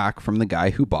it back from the guy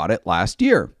who bought it last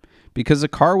year because the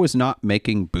car was not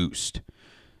making boost.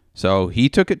 So he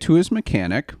took it to his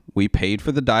mechanic. We paid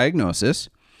for the diagnosis.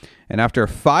 And after a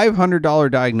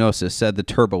 $500 diagnosis, said the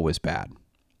turbo was bad.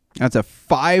 That's a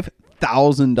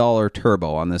 $5,000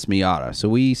 turbo on this Miata. So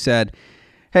we said,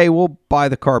 hey, we'll buy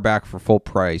the car back for full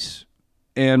price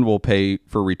and we'll pay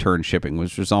for return shipping,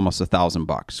 which was almost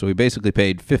 $1,000. So we basically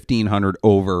paid $1,500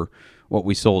 over what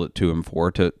we sold it to him for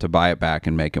to buy it back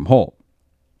and make him whole.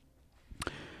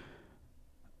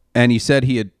 And he said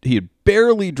he had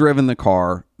barely driven the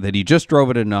car that he just drove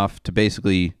it enough to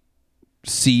basically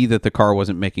see that the car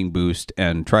wasn't making boost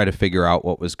and try to figure out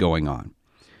what was going on.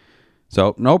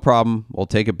 So no problem. We'll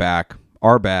take it back.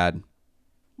 Our bad.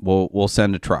 We'll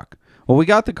send a truck. Well, we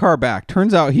got the car back.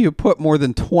 Turns out he had put more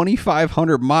than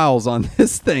 2,500 miles on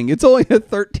this thing. It's only a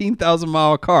 13,000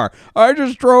 mile car. I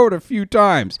just drove it a few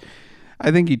times.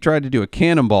 I think he tried to do a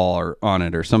cannonball on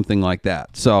it or something like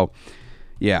that. So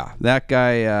yeah, that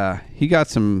guy, he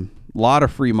got lot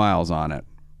of free miles on it.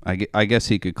 I guess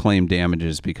he could claim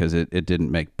damages because it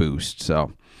didn't make boost.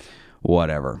 So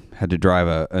whatever. Had to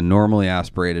drive a normally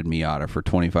aspirated Miata for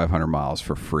 2,500 miles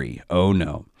for free. Oh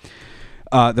no.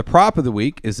 The prop of the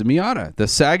week is the Miata. The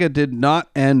saga did not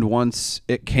end once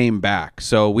it came back.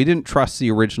 So we didn't trust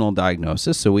the original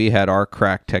diagnosis. So we had our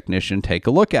crack technician take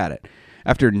a look at it.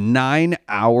 After 9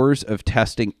 hours of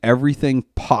testing everything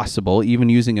possible, even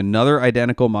using another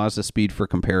identical Mazda Speed for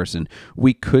comparison,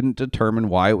 we couldn't determine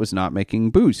why it was not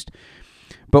making boost.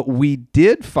 But we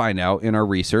did find out in our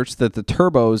research that the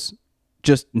turbos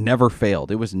just never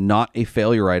failed. It was not a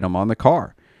failure item on the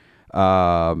car.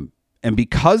 And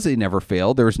because they never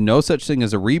failed, there was no such thing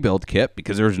as a rebuild kit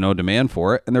because there was no demand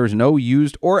for it. And there was no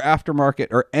used or aftermarket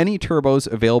or any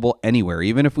turbos available anywhere.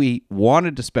 Even if we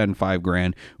wanted to spend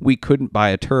 $5,000, we couldn't buy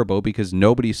a turbo because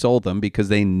nobody sold them because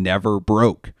they never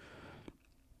broke.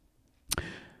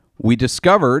 We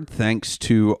discovered, thanks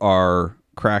to our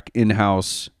crack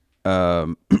in-house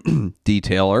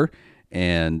detailer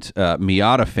and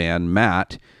Miata fan,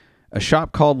 Matt, a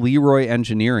shop called Leroy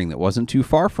Engineering that wasn't too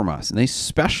far from us, and they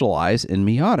specialize in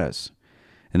Miatas.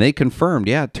 And they confirmed,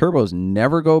 yeah, turbos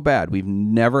never go bad. We've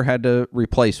never had to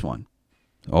replace one.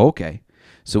 Okay.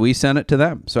 So we sent it to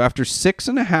them. So after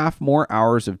 6.5 more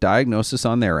hours of diagnosis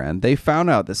on their end, they found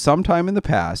out that sometime in the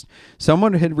past,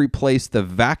 someone had replaced the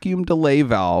vacuum delay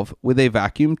valve with a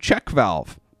vacuum check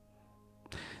valve.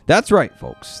 That's right,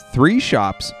 folks. 3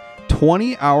 shops,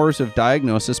 20 hours of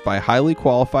diagnosis by highly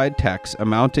qualified techs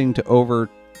amounting to over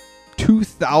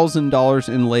 $2,000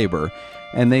 in labor,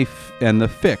 and the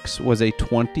fix was a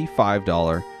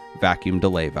 $25 vacuum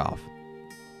delay valve.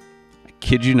 I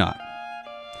kid you not.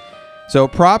 So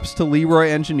props to Leroy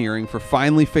Engineering for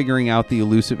finally figuring out the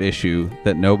elusive issue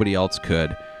that nobody else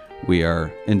could. We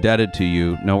are indebted to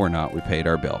you. No, we're not. We paid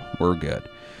our bill. We're good.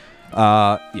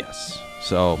 Yes.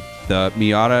 So the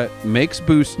Miata makes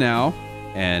boost now,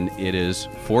 and it is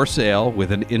for sale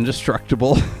with an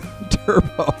indestructible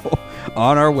turbo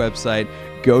on our website.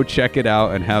 Go check it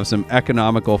out and have some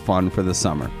economical fun for the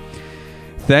summer.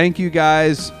 Thank you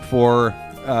guys for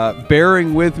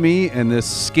bearing with me in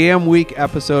this Scam Week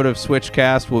episode of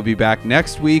Switchcast. We'll be back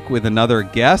next week with another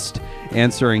guest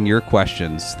answering your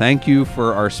questions. Thank you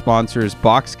for our sponsors,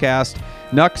 Boxcast,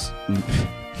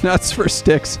 Nuts for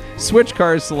Sticks, Switch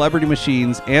Cars, Celebrity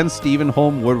Machines, and Stephen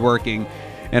Holm Woodworking,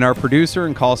 and our producer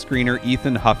and call screener,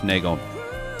 Ethan Huffnagel.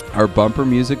 Our bumper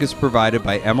music is provided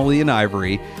by Emily and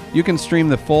Ivory. You can stream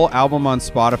the full album on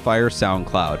Spotify or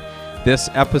SoundCloud. This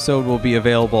episode will be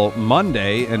available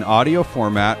Monday in audio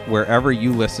format wherever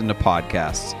you listen to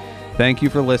podcasts. Thank you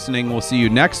for listening. We'll see you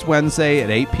next Wednesday at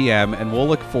 8 p.m., and we'll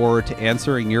look forward to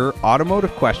answering your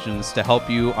automotive questions to help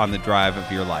you on the drive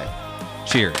of your life.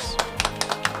 Cheers.